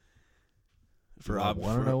Rhodes. For,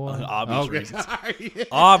 Wanna know why? obvious Okay. reasons. Yeah.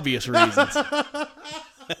 Obvious reasons.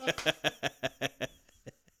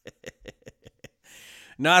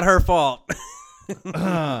 Not her fault.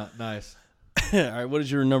 Nice. All right, what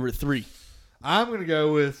is your number 3? I'm gonna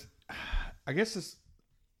go with. I guess it's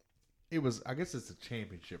a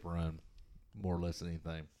championship run, more or less than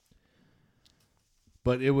anything.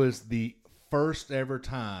 But it was the first ever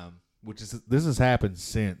time, this has happened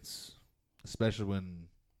since, especially when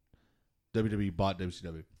WWE bought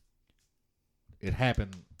WCW. It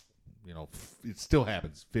happened, it still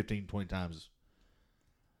happens 15, 20 times.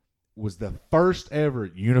 Was the first ever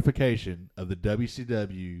unification of the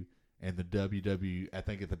WCW and the WWE, I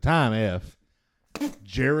think at the time,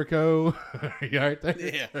 Jericho. You all right there?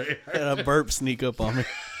 Yeah. Had a burp sneak up on me.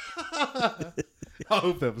 I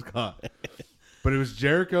hope that was caught. But it was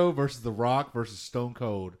Jericho versus The Rock versus Stone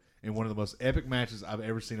Cold in one of the most epic matches I've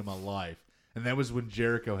ever seen in my life. And that was when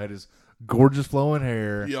Jericho had his gorgeous flowing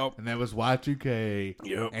hair. Yep. And that was Y2K.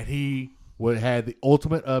 Yep. And he had the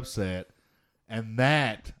ultimate upset. And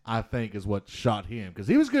that, I think, is what shot him. Because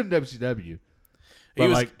he was good in WCW.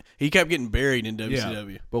 He kept getting buried in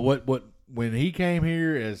WCW. Yeah, but when he came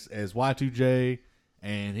here as Y2J,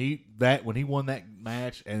 and when he won that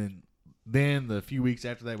match, and then the few weeks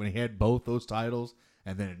after that when he had both those titles,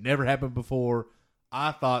 and then it never happened before,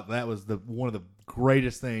 I thought that was one of the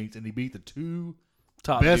greatest things, and he beat the two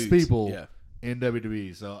Top best dudes. people Yeah. in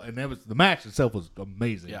WWE. So, and that was the match itself was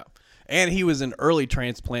amazing. Yeah. And he was an early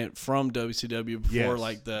transplant from WCW before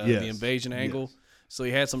Yes. the invasion angle. Yes. So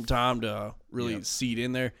he had some time to really seed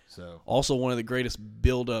in there. So Also, one of the greatest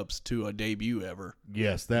build-ups to a debut ever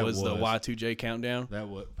yes, that was the Y2J countdown. that'd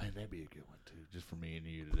be a good one too, just for me and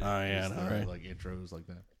you today. Oh, yeah, Just, all right. like intros like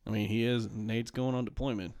that. I mean, Nate's going on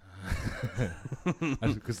deployment.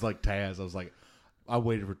 Because like Taz, I was like, I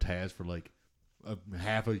waited for Taz for like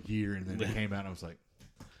half a year, and then it came out, and I was like,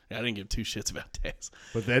 I didn't give 2 shits about Taz.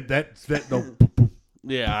 but that no,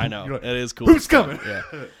 Yeah, I know. You're like, That is cool. who's coming? Yeah.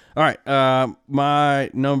 All right. My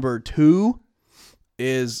number 2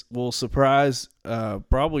 will surprise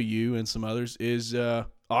probably you and some others, is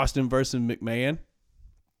Austin versus McMahon.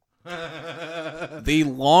 The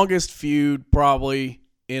longest feud probably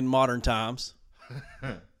in modern times.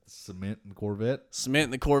 Cement and Corvette. Cement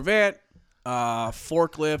in the Corvette,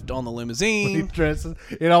 forklift on the He limousine. dresses.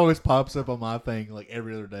 It always pops up on my thing like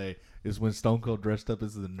every other day. Is when Stone Cold dressed up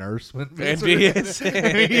as the nurse when Vince And Vince.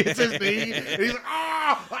 and he hits his knee, and he's like,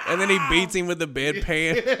 "Oh!" And then he beats him with the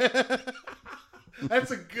bedpan. That's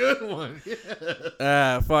a good one.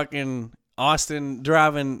 Fucking Austin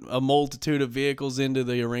driving a multitude of vehicles into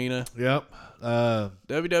the arena. Yep.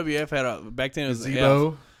 WWF had back then it was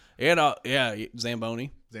Zebo.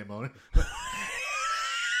 Zamboni. Zamboni.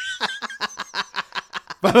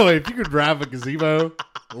 By the way, if you could drive a gazebo,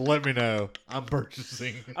 let me know. I'm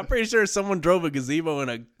purchasing. I'm pretty sure someone drove a gazebo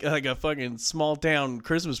in a fucking small town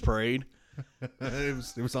Christmas parade.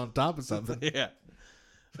 it was on top of something. Yeah.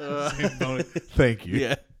 Zamboni. Thank you.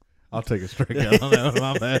 Yeah. I'll take a strike out on that one.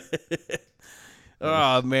 My bad.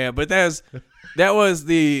 Oh man, but that was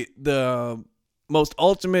the most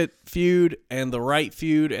ultimate feud and the right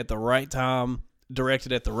feud at the right time,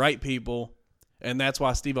 directed at the right people, and that's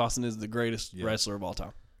why Steve Austin is the greatest wrestler of all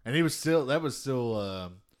time. And that was still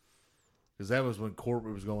because that was when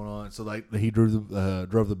corporate was going on. So like he drove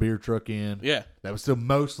the beer truck in. Yeah. That was still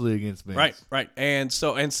mostly against Vince. Right. And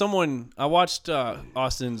I watched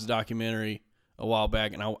Austin's documentary a while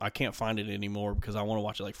back, and I can't find it anymore because I want to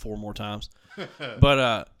watch it like 4 more times.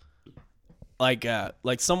 But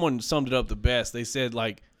like someone summed it up the best. They said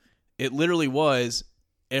like it literally was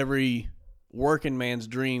every working man's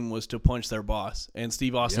dream was to punch their boss, and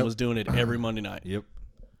Steve Austin was doing it every Monday night. Yep.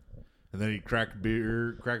 And then he cracked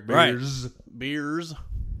beers. Right. Beers.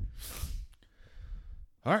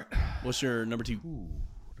 All right. What's your number 2?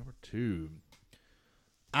 Number 2.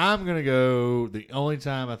 I'm going to go the only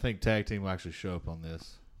time I think tag team will actually show up on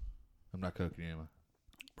this. I'm not cooking, am I?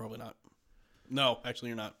 Probably not. No, actually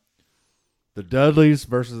you're not. The Dudleys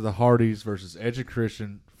versus the Hardys versus Edge and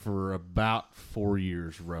Christian for about 4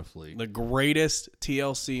 years, roughly. The greatest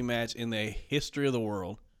TLC match in the history of the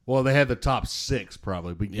world. Well, they had the top 6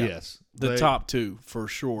 probably, but Yep. yes. The top 2 for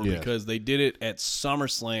sure, Yes. because they did it at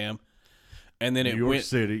SummerSlam, and then New York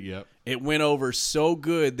City, yep. it went over so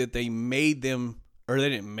good that they made them, or they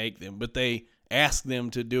didn't make them, but they asked them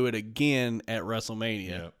to do it again at WrestleMania.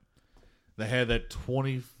 Yeah. They had that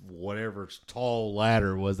 20 whatever tall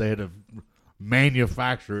ladder was. They had to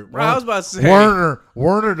manufacture it. Bro, I was about to say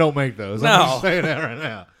Werner don't make those. No. I'm just saying that right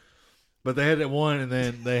now. But they had that one, and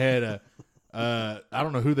then they had a I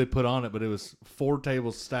don't know who they put on it, but it was 4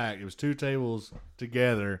 tables stacked. It was 2 tables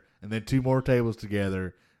together, and then 2 more tables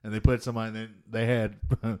together, and they put somebody. And then they had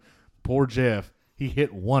poor Jeff. He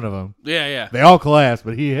hit one of them. Yeah. They all collapsed,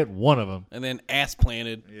 but he hit one of them. And then ass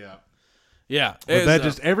planted. Yeah. Yeah. But that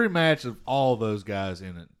just every match of all those guys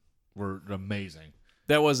in it were amazing.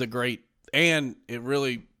 That was a great, and it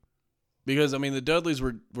really, because I mean the Dudleys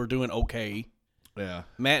were doing okay. Yeah.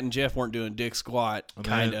 Matt and Jeff weren't doing dick squat,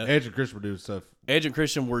 kind of. Edge and Chris were doing stuff. Edge and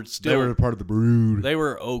Christian were still. They were part of the Brood. They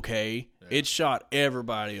were okay. Yeah. It shot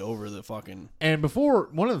everybody over the fucking. And before,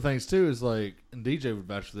 one of the things too is like, and DJ would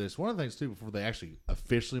vouch for this. One of the things too, before they actually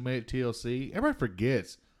officially made it TLC, everybody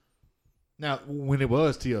forgets. Now, when it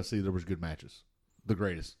was TLC, there was good matches, the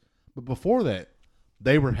greatest. But before that,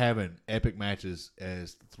 they were having epic matches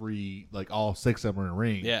as 3, like all 6 of them were in a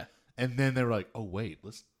ring. Yeah. And then they were like, oh wait,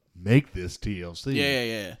 let's make this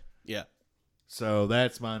TLC. Yeah. So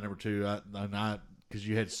that's my number 2. Because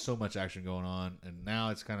you had so much action going on, and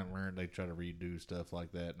now it's kind of weird they try to redo stuff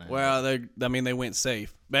like that now. Well, they went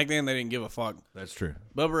safe. Back then, they didn't give a fuck. That's true.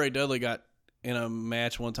 Bubba Ray Dudley got in a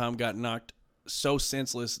match one time, got knocked so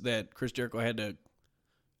senseless that Chris Jericho had to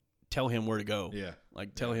tell him where to go. Yeah.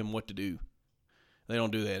 Like, tell him what to do. They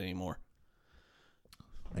don't do that anymore.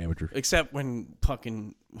 Amateur. Except when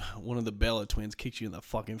fucking one of the Bella twins kicks you in the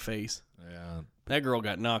fucking face. Yeah. That girl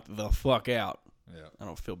got knocked the fuck out. Yeah. I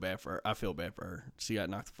don't feel bad for her. I feel bad for her. She got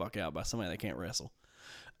knocked the fuck out by somebody that can't wrestle.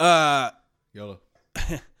 YOLO.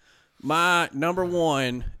 My number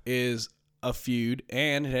 1 is a feud,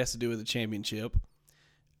 and it has to do with the championship.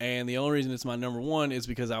 And the only reason it's my number 1 is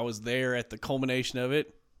because I was there at the culmination of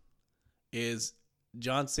it, is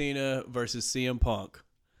John Cena versus CM Punk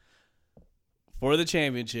for the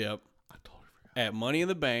championship at Money in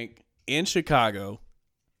the Bank in Chicago.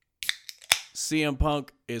 CM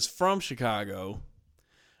Punk is from Chicago.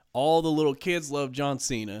 All the little kids love John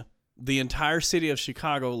Cena. The entire city of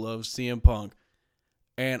Chicago loves CM Punk.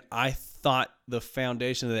 And I thought the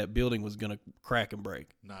foundation of that building was going to crack and break.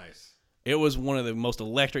 Nice. It was one of the most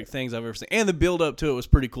electric things I've ever seen. And the build up to it was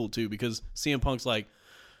pretty cool too, because CM Punk's like,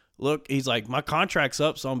 look, he's like, my contract's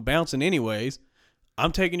up, so I'm bouncing anyways.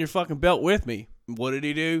 I'm taking your fucking belt with me. What did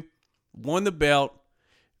he do? Won the belt,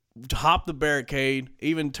 hopped the barricade,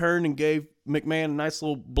 even turned and gave McMahon a nice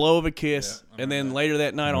little blow of a kiss. Yeah, and then later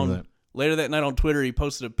that night on Twitter, he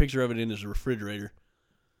posted a picture of it in his refrigerator.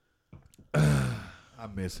 I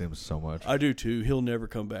miss him so much. I do too. He'll never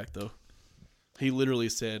come back though. He literally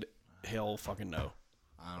said, hell fucking no.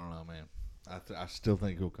 I don't know, man. I still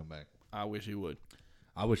think he'll come back. I wish he would.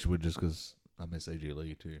 I wish he would, just because I miss AJ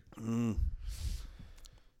Lee too.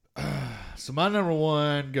 So my number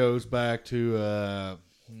 1 goes back to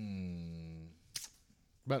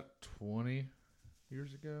about 20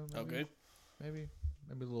 years ago. Maybe? Okay. Maybe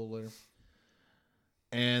a little later.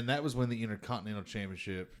 And that was when the Intercontinental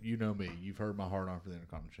Championship, you know me, you've heard my heart on for the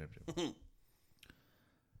Intercontinental Championship.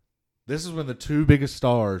 This is when the 2 biggest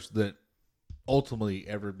stars that ultimately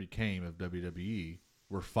ever became of WWE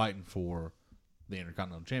were fighting for the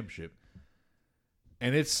Intercontinental Championship.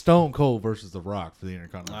 And it's Stone Cold versus The Rock for the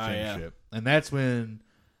Intercontinental Championship. Yeah. And that's when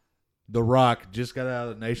The Rock just got out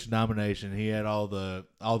of the Nation Domination. He had all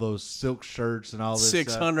those silk shirts and all this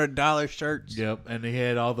 $600 shirts. Yep. And he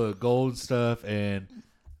had all the gold stuff. And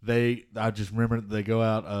I just remember they go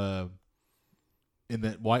out in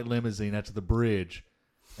that white limousine out to the bridge.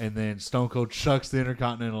 And then Stone Cold chucks the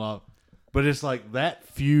Intercontinental off. But it's like that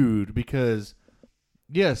feud, because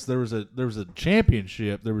yes, there was a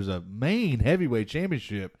championship, there was a main heavyweight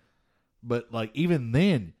championship, but like even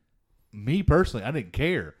then, me personally, I didn't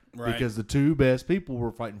care, right? Because the 2 best people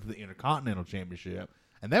were fighting for the Intercontinental Championship,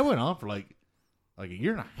 and that went on for like a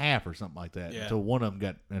year and a half or something like that, until one of them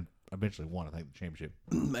got and eventually won, I think, the championship.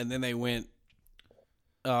 And then they went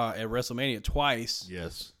at WrestleMania twice.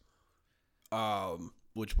 Yes.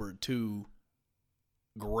 Which were 2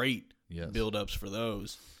 great build-ups for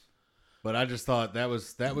those. But I just thought that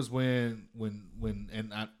was when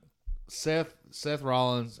Seth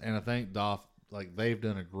Rollins and I think Dolph, like, they've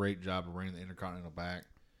done a great job of bringing the Intercontinental back.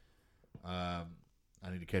 I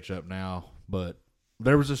need to catch up now, but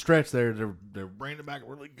there was a stretch there. They're bringing it back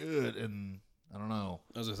really good, and I don't know.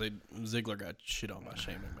 I was gonna say Ziggler got shit on by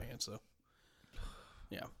Shane McMahon, so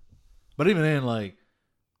yeah. But even then, like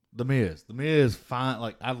the Miz, fine.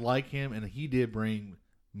 Like, I like him, and he did bring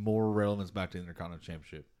more relevance back to the Intercontinental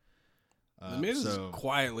Championship. The Miz is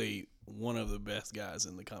quietly one of the best guys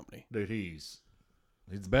in the company. Dude, he's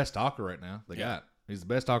the best talker right now. He's the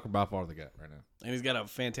best talker by far they got right now. And he's got a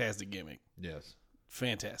fantastic gimmick. Yes.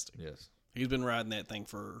 Fantastic. Yes. He's been riding that thing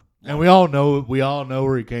for. And we all know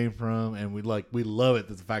where he came from, and we love it.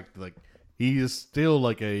 The fact that he is still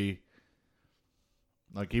he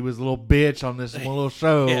was a little bitch on this one little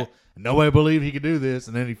show. Yeah. And nobody believed he could do this,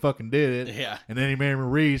 and then he fucking did it. Yeah. And then he married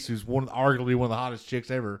Maurice, who's arguably one of the hottest chicks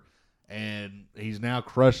ever, and he's now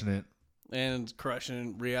crushing it. And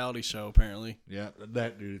crushing reality show, apparently. Yeah,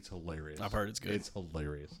 that dude, it's hilarious. I've heard it's good. It's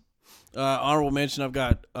hilarious. Honorable mention, I've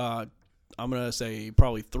got, I'm going to say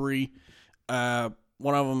probably 3. One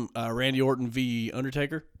of them, Randy Orton v.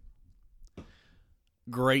 Undertaker.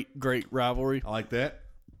 Great rivalry. I like that.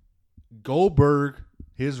 Goldberg,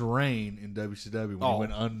 his reign in WCW when he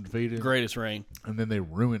went undefeated. Greatest reign. And then they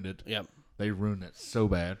ruined it. Yep. They ruined it so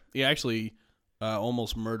bad. He actually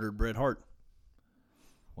almost murdered Bret Hart.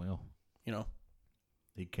 Well,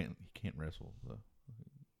 he can't wrestle. So.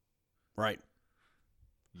 Right.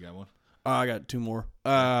 You got one? I got 2 more.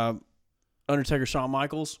 Undertaker, Shawn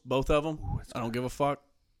Michaels, both of them. Ooh, I don't give a fuck.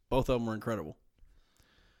 Both of them were incredible.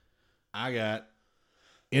 I got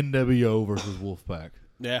NWO versus Wolfpack.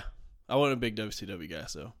 Yeah. I wasn't a big WCW guy,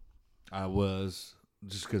 so. I was,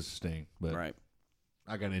 just because of Sting. But right.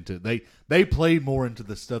 I got into it. They played more into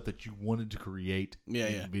the stuff that you wanted to create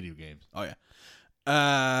in video games. Oh, yeah.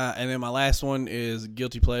 And then my last one is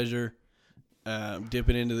Guilty Pleasure.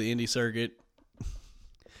 Dipping into the indie circuit.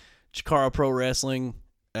 Chikara Pro Wrestling.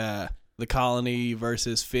 The Colony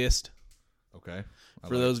versus Fist. Okay.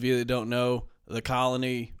 For those of you that don't know, the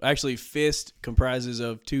Colony, actually Fist comprises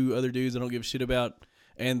of 2 other dudes I don't give a shit about,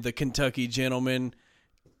 and the Kentucky Gentleman,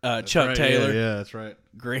 Chuck Taylor. Yeah, that's right.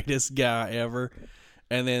 Greatest guy ever.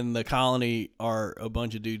 And then the Colony are a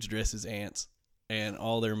bunch of dudes dressed as ants, and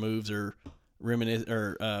all their moves are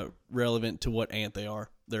relevant to what ant they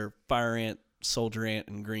are. They're fire ant, soldier ant,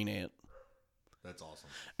 and green ant. That's awesome.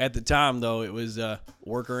 At the time, though, it was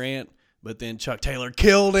worker ant, but then Chuck Taylor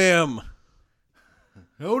killed him.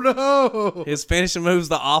 Oh, no. His finishing move's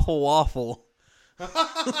the Awful Waffle.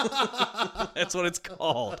 That's what it's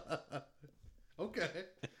called. Okay.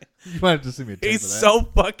 You might have to send me a tape He's of that.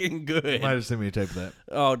 so fucking good. You might have to send me a tape of that.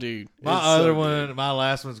 Oh, dude. My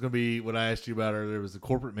last one's going to be what I asked you about earlier, was the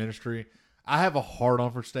corporate ministry. I have a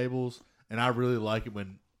hard-on for stables, and I really like it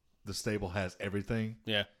when the stable has everything.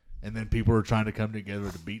 Yeah. And then people are trying to come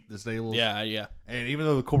together to beat the stables. Yeah, yeah. And even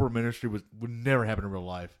though the corporate ministry would never happen in real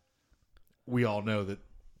life, we all know that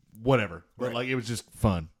whatever. But Right. it was just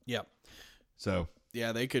fun. Yeah. So.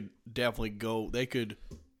 Yeah, they could definitely they could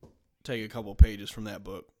take a couple pages from that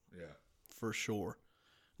book. Yeah. For sure.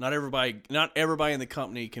 Not everybody in the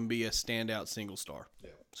company can be a standout single star.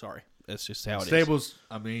 Yeah. Sorry. That's just how it is. Stables,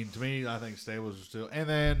 I mean, to me, I think Stables are still. And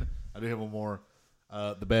then I do have one more.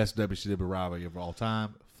 The best WCW rivalry of all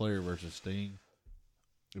time, Flair versus Sting.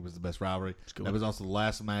 It was the best rivalry. Cool. That was also the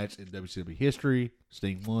last match in WCW history.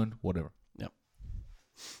 Sting won, whatever. Yep.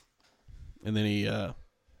 And then he and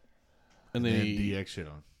then DX shit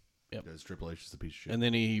on. Yep. Because Triple H is a piece of shit. And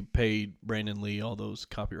then he paid Brandon Lee all those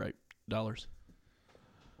copyright dollars.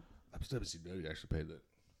 WCW actually paid that.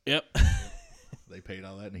 Yep. They paid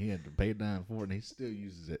all that, and he had to pay a dime for it, and he still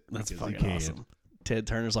uses it. That's because fucking awesome. Ted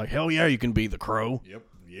Turner's like, hell yeah, you can be the Crow.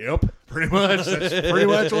 Yep. Pretty much. That's pretty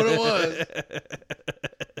much what it was.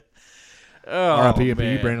 R.I.P. and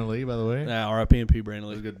P. Brandon Lee, by the way. Yeah, R.I.P. and P. Brandon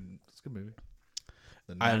Lee. It's a good movie.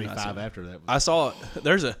 The I have not 95 seen it. after that. I saw it.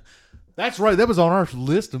 That's right. That was on our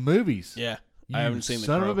list of movies. Yeah. You I haven't seen The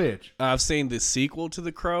son Crow. of a bitch. I've seen the sequel to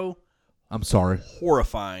The Crow. I'm sorry.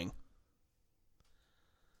 Horrifying.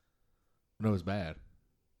 No, it's bad.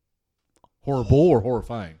 Horrible or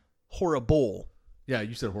horrifying? Horrible. Yeah,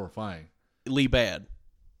 you said horrifying. Lee Bad.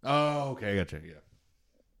 Oh, okay. I got you.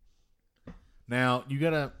 Yeah. Now, you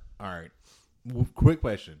got to... All right. Quick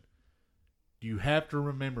question. You have to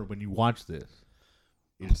remember when you watch this,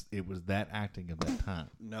 it was that acting of that time.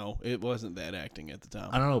 No, it wasn't that acting at the time.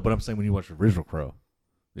 I don't know, but I'm saying when you watch the original Crow.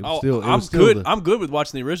 I'm good. I'm good with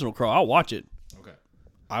watching the original Crow. I'll watch it. Okay.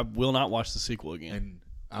 I will not watch the sequel again. And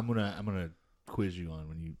I'm gonna quiz you on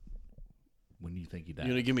when you think he dies.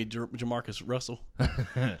 You gonna give me Jamarcus Russell?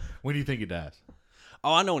 When do you think he dies?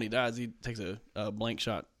 Oh, I know when he dies. He takes a blank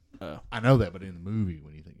shot. I know that, but in the movie,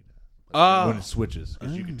 when do you think he dies? When it switches,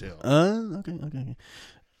 because you can tell. Okay.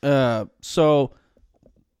 So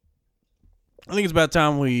I think it's about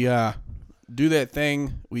time we do that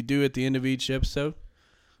thing we do at the end of each episode.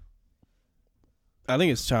 I think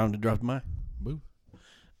it's time to drop the mic. Boo.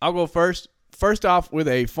 I'll go first. First off, with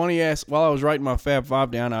a funny ass, while I was writing my Fab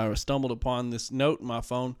Five down, I stumbled upon this note in my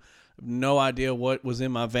phone No idea what was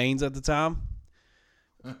in my veins at the time.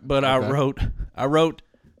 But Okay. I wrote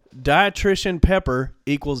dietitian pepper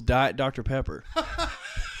equals Diet Dr. Pepper.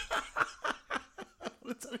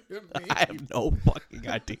 What's that even mean? I have no fucking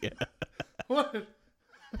idea. What?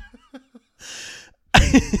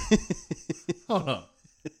 Hold on.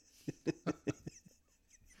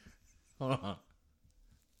 Hold on.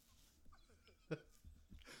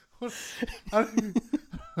 What? I don't even,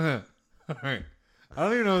 all right. I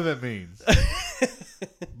don't even know what that means.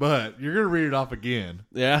 But you're going to read it off again.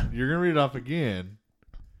 Yeah. You're going to read it off again.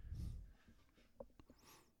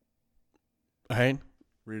 All right.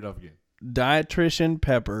 Read it off again. Dietitian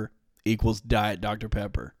pepper equals Diet Dr.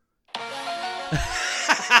 Pepper.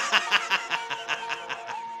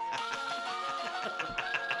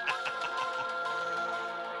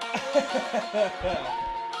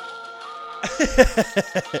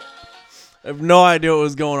 I have no idea what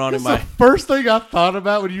was going on in That's my. the first thing I thought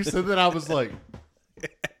about when you said that. I was like,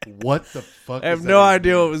 what the fuck? I have no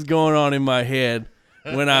idea what was going on in my head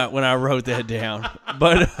when I wrote that down.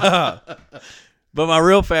 But my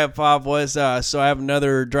real Fab Five was so I have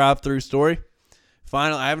another drive-through story.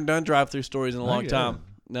 Finally, I haven't done drive-through stories in a long time.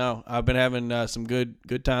 No, I've been having some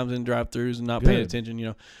good times in drive-throughs and not paying Good.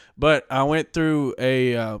 attention, But I went through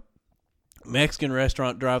a Mexican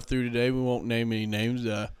restaurant drive-through today. We won't name any names,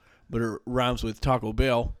 but it rhymes with Taco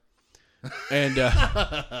Bell. And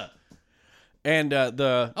the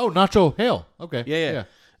Nacho Hell. Okay. yeah.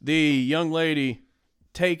 The young lady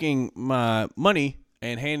taking my money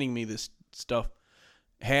and handing me this stuff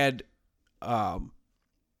had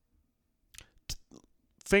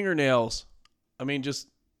fingernails. I mean, just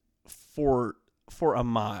for a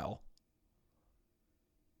mile.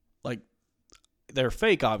 Like, they're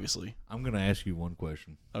fake, obviously. I'm gonna ask you one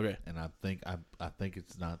question, Okay. and I think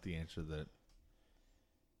it's not the answer that.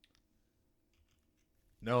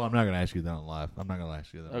 No, I'm not gonna ask you that on live. I'm not gonna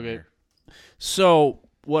ask you that. on Okay. air. So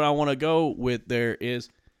what I want to go with there is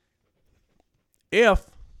if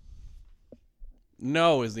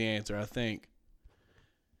no is the answer, I think.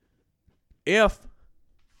 If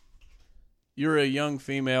you're a young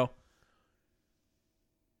female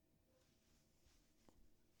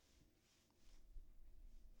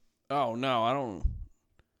Oh, no, I don't.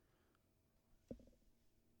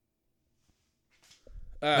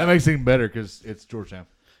 That makes it even better because it's Georgetown.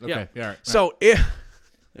 Okay. Yeah. All right. So if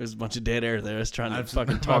there's a bunch of dead air there, I was trying to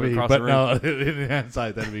fucking talk across the room. But no, in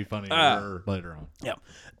hindsight, that'd be funny later on.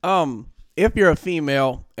 Yeah. If you're a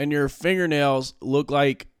female and your fingernails look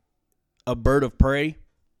like a bird of prey,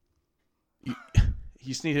 you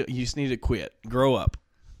just need to quit. Grow up.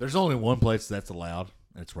 There's only one place that's allowed,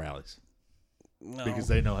 and it's Rallies. No. Because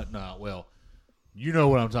they know it. No, well, you know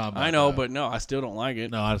what I'm talking about. I know, but no, I still don't like it.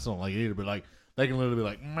 No, I just don't like it either. But like, they can literally be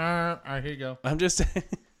like, all right, here you go. I'm just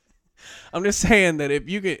saying that if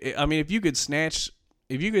you could snatch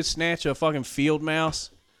a fucking field mouse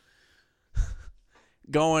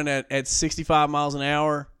going at 65 miles an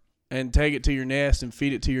hour and take it to your nest and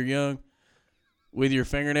feed it to your young with your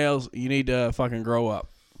fingernails, you need to fucking grow up.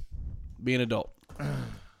 Be an adult.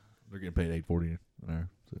 They're getting paid $8.40 an hour.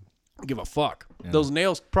 So. Give a fuck. Yeah. Those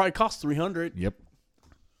nails probably cost $300. Yep.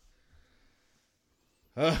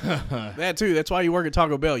 That too. That's why you work at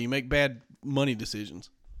Taco Bell. You make bad money decisions.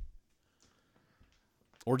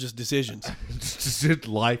 Or just decisions. Just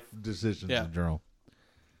life decisions Yeah. in general.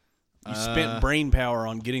 You spent brain power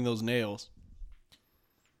on getting those nails.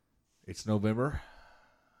 It's November.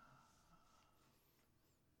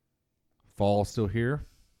 Fall still here.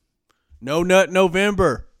 No Nut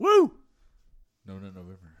November. Woo! No, not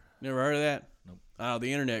November. Never heard of that? Nope. Oh,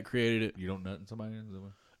 the internet created it. You don't nut in somebody? Is that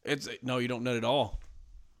what? No, you don't nut at all.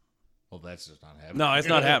 Well, that's just not happening. No, it's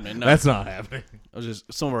not happening. No. That's not happening. I was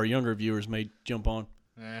just some of our younger viewers may jump on.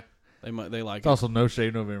 Eh. They like It's it. also No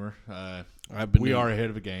Shave November. I've been We doing are it. ahead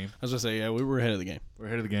of the game. I was gonna say, yeah, we were ahead of the game. We're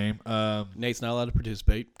ahead of the game. Nate's not allowed to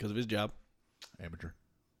participate because of his job. Amateur.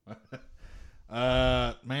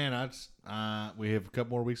 Man, we have a couple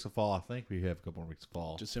more weeks of fall. I think we have a couple more weeks of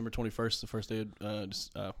fall. December 21st, the first day of That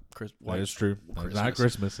is true. Christmas. Not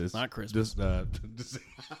Christmas. It's Not Christmas. Just,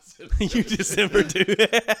 You December too.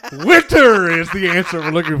 winter is the answer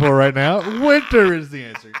we're looking for right now. Winter is the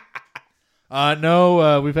answer.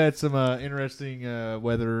 No, we've had some interesting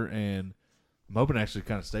weather, and I'm hoping it actually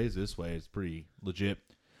kind of stays this way. It's pretty legit.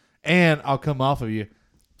 And I'll come off of you.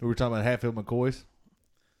 We were talking about Hatfield McCoys.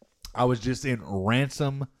 I was just in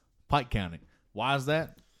Ransom, Pike County. Why is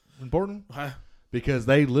that important? Because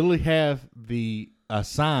they literally have the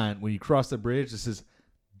sign when you cross the bridge that says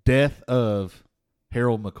 "Death of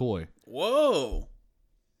Harold McCoy." Whoa.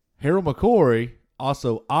 Harold McCoy,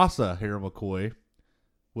 also Asa Harold McCoy,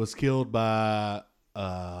 was killed by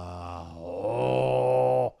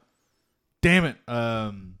damn it.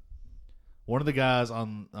 One of the guys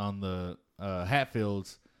on the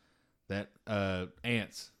Hatfields that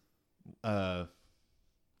ants.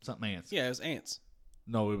 Something ants. Yeah, it was ants.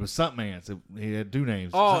 No, it was something ants. He had two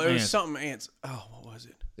names. Oh, something it was ants. something ants. Oh, what was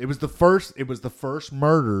it? It was the first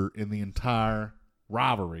murder in the entire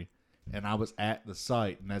rivalry, and I was at the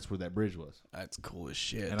site, and that's where that bridge was. That's cool as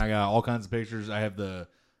shit. And I got all kinds of pictures. I have where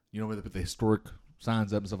they put the historic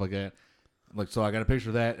signs up and stuff like that. So I got a picture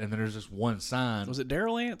of that, and then there's just one sign. Was it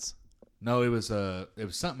Daryl Ants? No, it was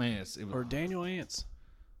something ants. Or Daniel Ants?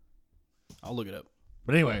 I'll look it up.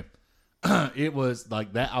 But anyway, it was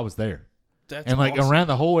like that. I was there. That's and like awesome. around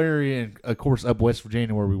the whole area, and of course up West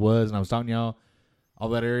Virginia where we was, and I was talking to y'all, all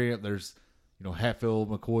that area. There's Hatfield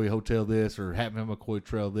McCoy Hotel this, or Hatfield McCoy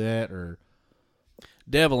Trail that, or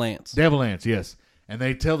Devil Ants. Devil Ants, yes. And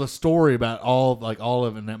they tell the story about all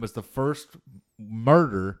of it. And that was the first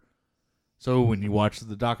murder. So when you watch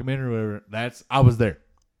the documentary, or whatever, I was there.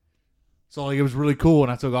 So like it was really cool,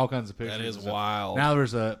 and I took all kinds of pictures. That is wild. Now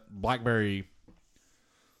there's a Blackberry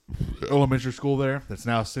Elementary School there that's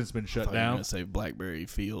now since been shut I thought you were down. gonna say Blackberry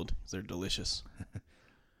Field because they're delicious.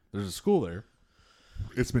 There's a school there.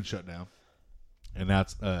 It's been shut down, and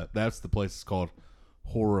that's the place. It's called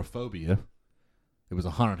Horophobia. It was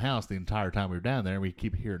a haunted house the entire time we were down there, and we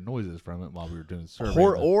keep hearing noises from it while we were doing the survey.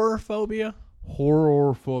 Horrorphobia?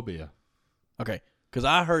 Horrorphobia. Okay, because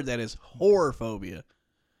I heard that as horrorphobia.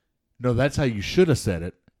 No, that's how you should have said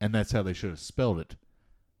it, and that's how they should have spelled it,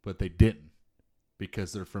 but they didn't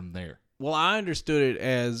because they're from there. Well, I understood it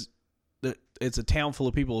as that it's a town full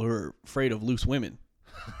of people who are afraid of loose women.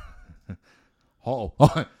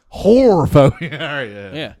 Horrorphobia. All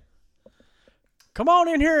right, Yeah. Come on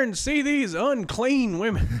in here and see these unclean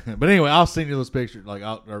women. But anyway, I'll send you those pictures. Like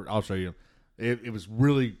I'll show you. It was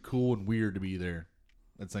really cool and weird to be there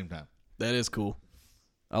at the same time. That is cool.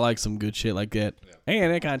 I like some good shit like that. Yeah.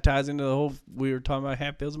 And that kind of ties into the whole, we were talking about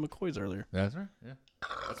Hatfields and McCoys earlier. That's right. Yeah.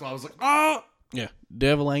 That's why I was like, oh! Yeah.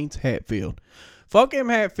 Devil Ants Hatfield. Fuck them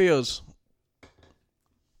Hatfields.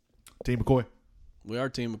 Team McCoy. We are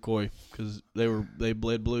Team McCoy because they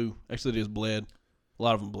bled blue. Actually, they just bled. A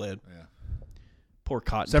lot of them bled. Yeah. Poor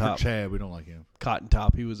Cotton Except Top. for Chad. We don't like him. Cotton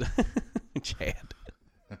Top. He was Chad.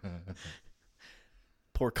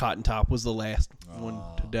 Poor Cotton Top was the last one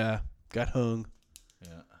to die. Got hung.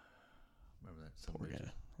 Yeah. Remember that. Poor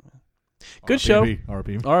guy. Good show.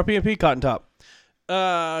 RPMP. RPMP Cotton Top.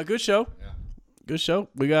 Good show. Yeah. Good show.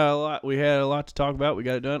 We got a lot. We had a lot to talk about. We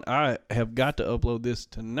got it done. I have got to upload this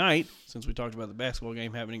tonight since we talked about the basketball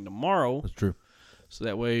game happening tomorrow. That's true. So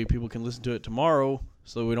that way people can listen to it tomorrow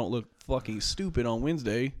so we don't look fucking stupid on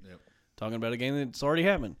Wednesday talking about a game that's already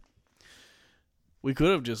happened. We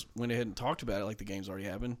could have just went ahead and talked about it like the game's already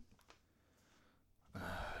happened. No.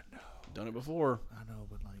 Done it before. I know,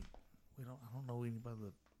 but like I don't know anybody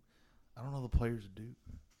I don't know the players that do.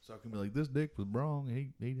 So I can be like, this dick was wrong.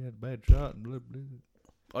 He had a bad shot and blah blah.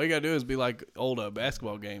 All you gotta do is be like old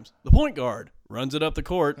basketball games. The point guard runs it up the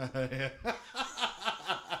court.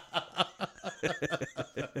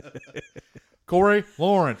 Corey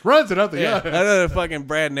Lawrence runs it up the Yeah, I know fucking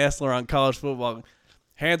Brad Nessler on college football.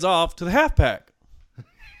 Hands off to the halfback.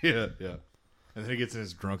 yeah. And then he gets in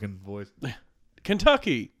his drunken voice.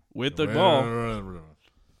 Kentucky with the ball.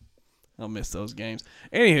 I'll miss those games.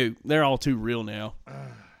 Anywho, they're all too real now.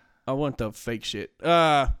 I want the fake shit.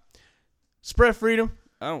 Spread freedom.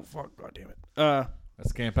 I don't fuck. God damn it. That's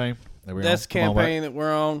the campaign. That's the campaign that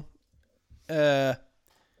we're on.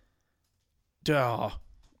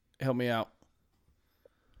 Help me out.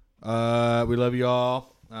 We love you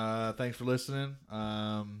all. Thanks for listening.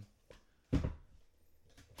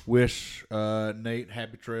 Wish Nate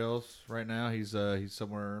happy trails right now. He's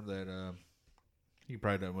somewhere that he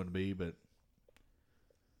probably doesn't want to be, but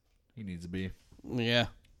he needs to be. Yeah.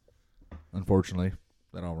 Unfortunately,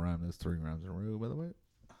 that all rhymed. That's 3 rhymes in a row, by the way.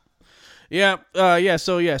 Yeah.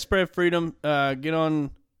 So spread freedom. Get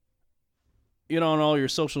on all your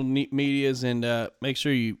social medias and make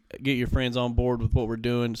sure you get your friends on board with what we're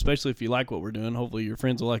doing, especially if you like what we're doing. Hopefully your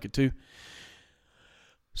friends will like it too.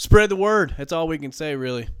 Spread the word. That's all we can say,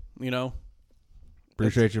 really.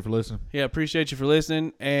 Appreciate you for listening. Yeah, appreciate you for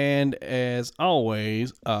listening. And as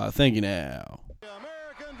always, thank you now. The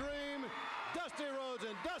American Dream, Dusty Rhodes.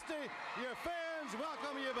 And Dusty, your fans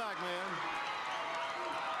welcome you back, man.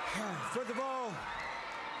 First of all,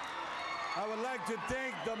 I would like to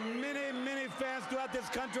thank the many fans throughout this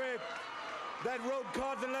country that wrote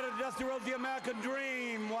cards and letters to Dusty Rhodes, the American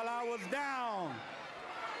Dream, while I was down.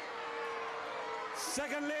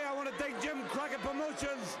 Secondly, I want to thank Jim Crockett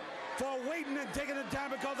Promotions for waiting and taking the time,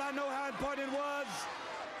 because I know how important it was.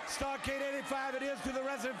 Starrcade 85 it is to the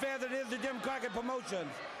wrestling fans, it is to Jim Crockett Promotions.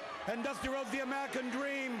 And Dusty Rhodes, the American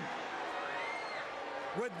Dream,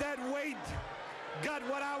 with that weight, got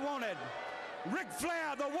what I wanted. Ric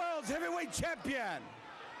Flair, the world's heavyweight champion.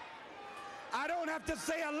 I don't have to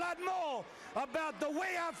say a lot more about the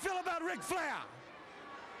way I feel about Ric Flair.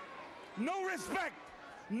 No respect,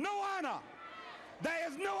 no honor. There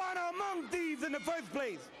is no honor among thieves in the first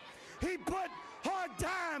place. He put hard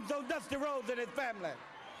times on Dusty Rhodes and his family.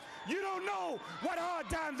 You don't know what hard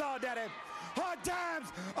times are, Daddy. Hard times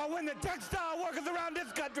are when the textile workers around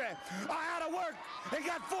this country are out of work and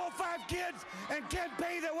got 4 or 5 kids and can't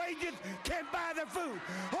pay their wages, can't buy their food.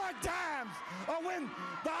 Hard times are when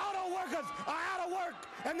the auto workers are out of work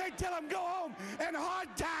and they tell them go home. And hard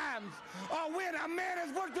times are when a man has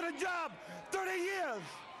worked at a job 30 years.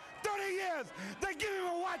 30 years. They give him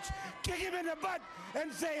a watch, kick him in the butt,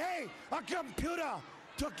 and say, hey, a computer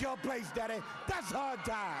took your place, Daddy. That's hard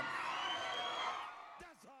time.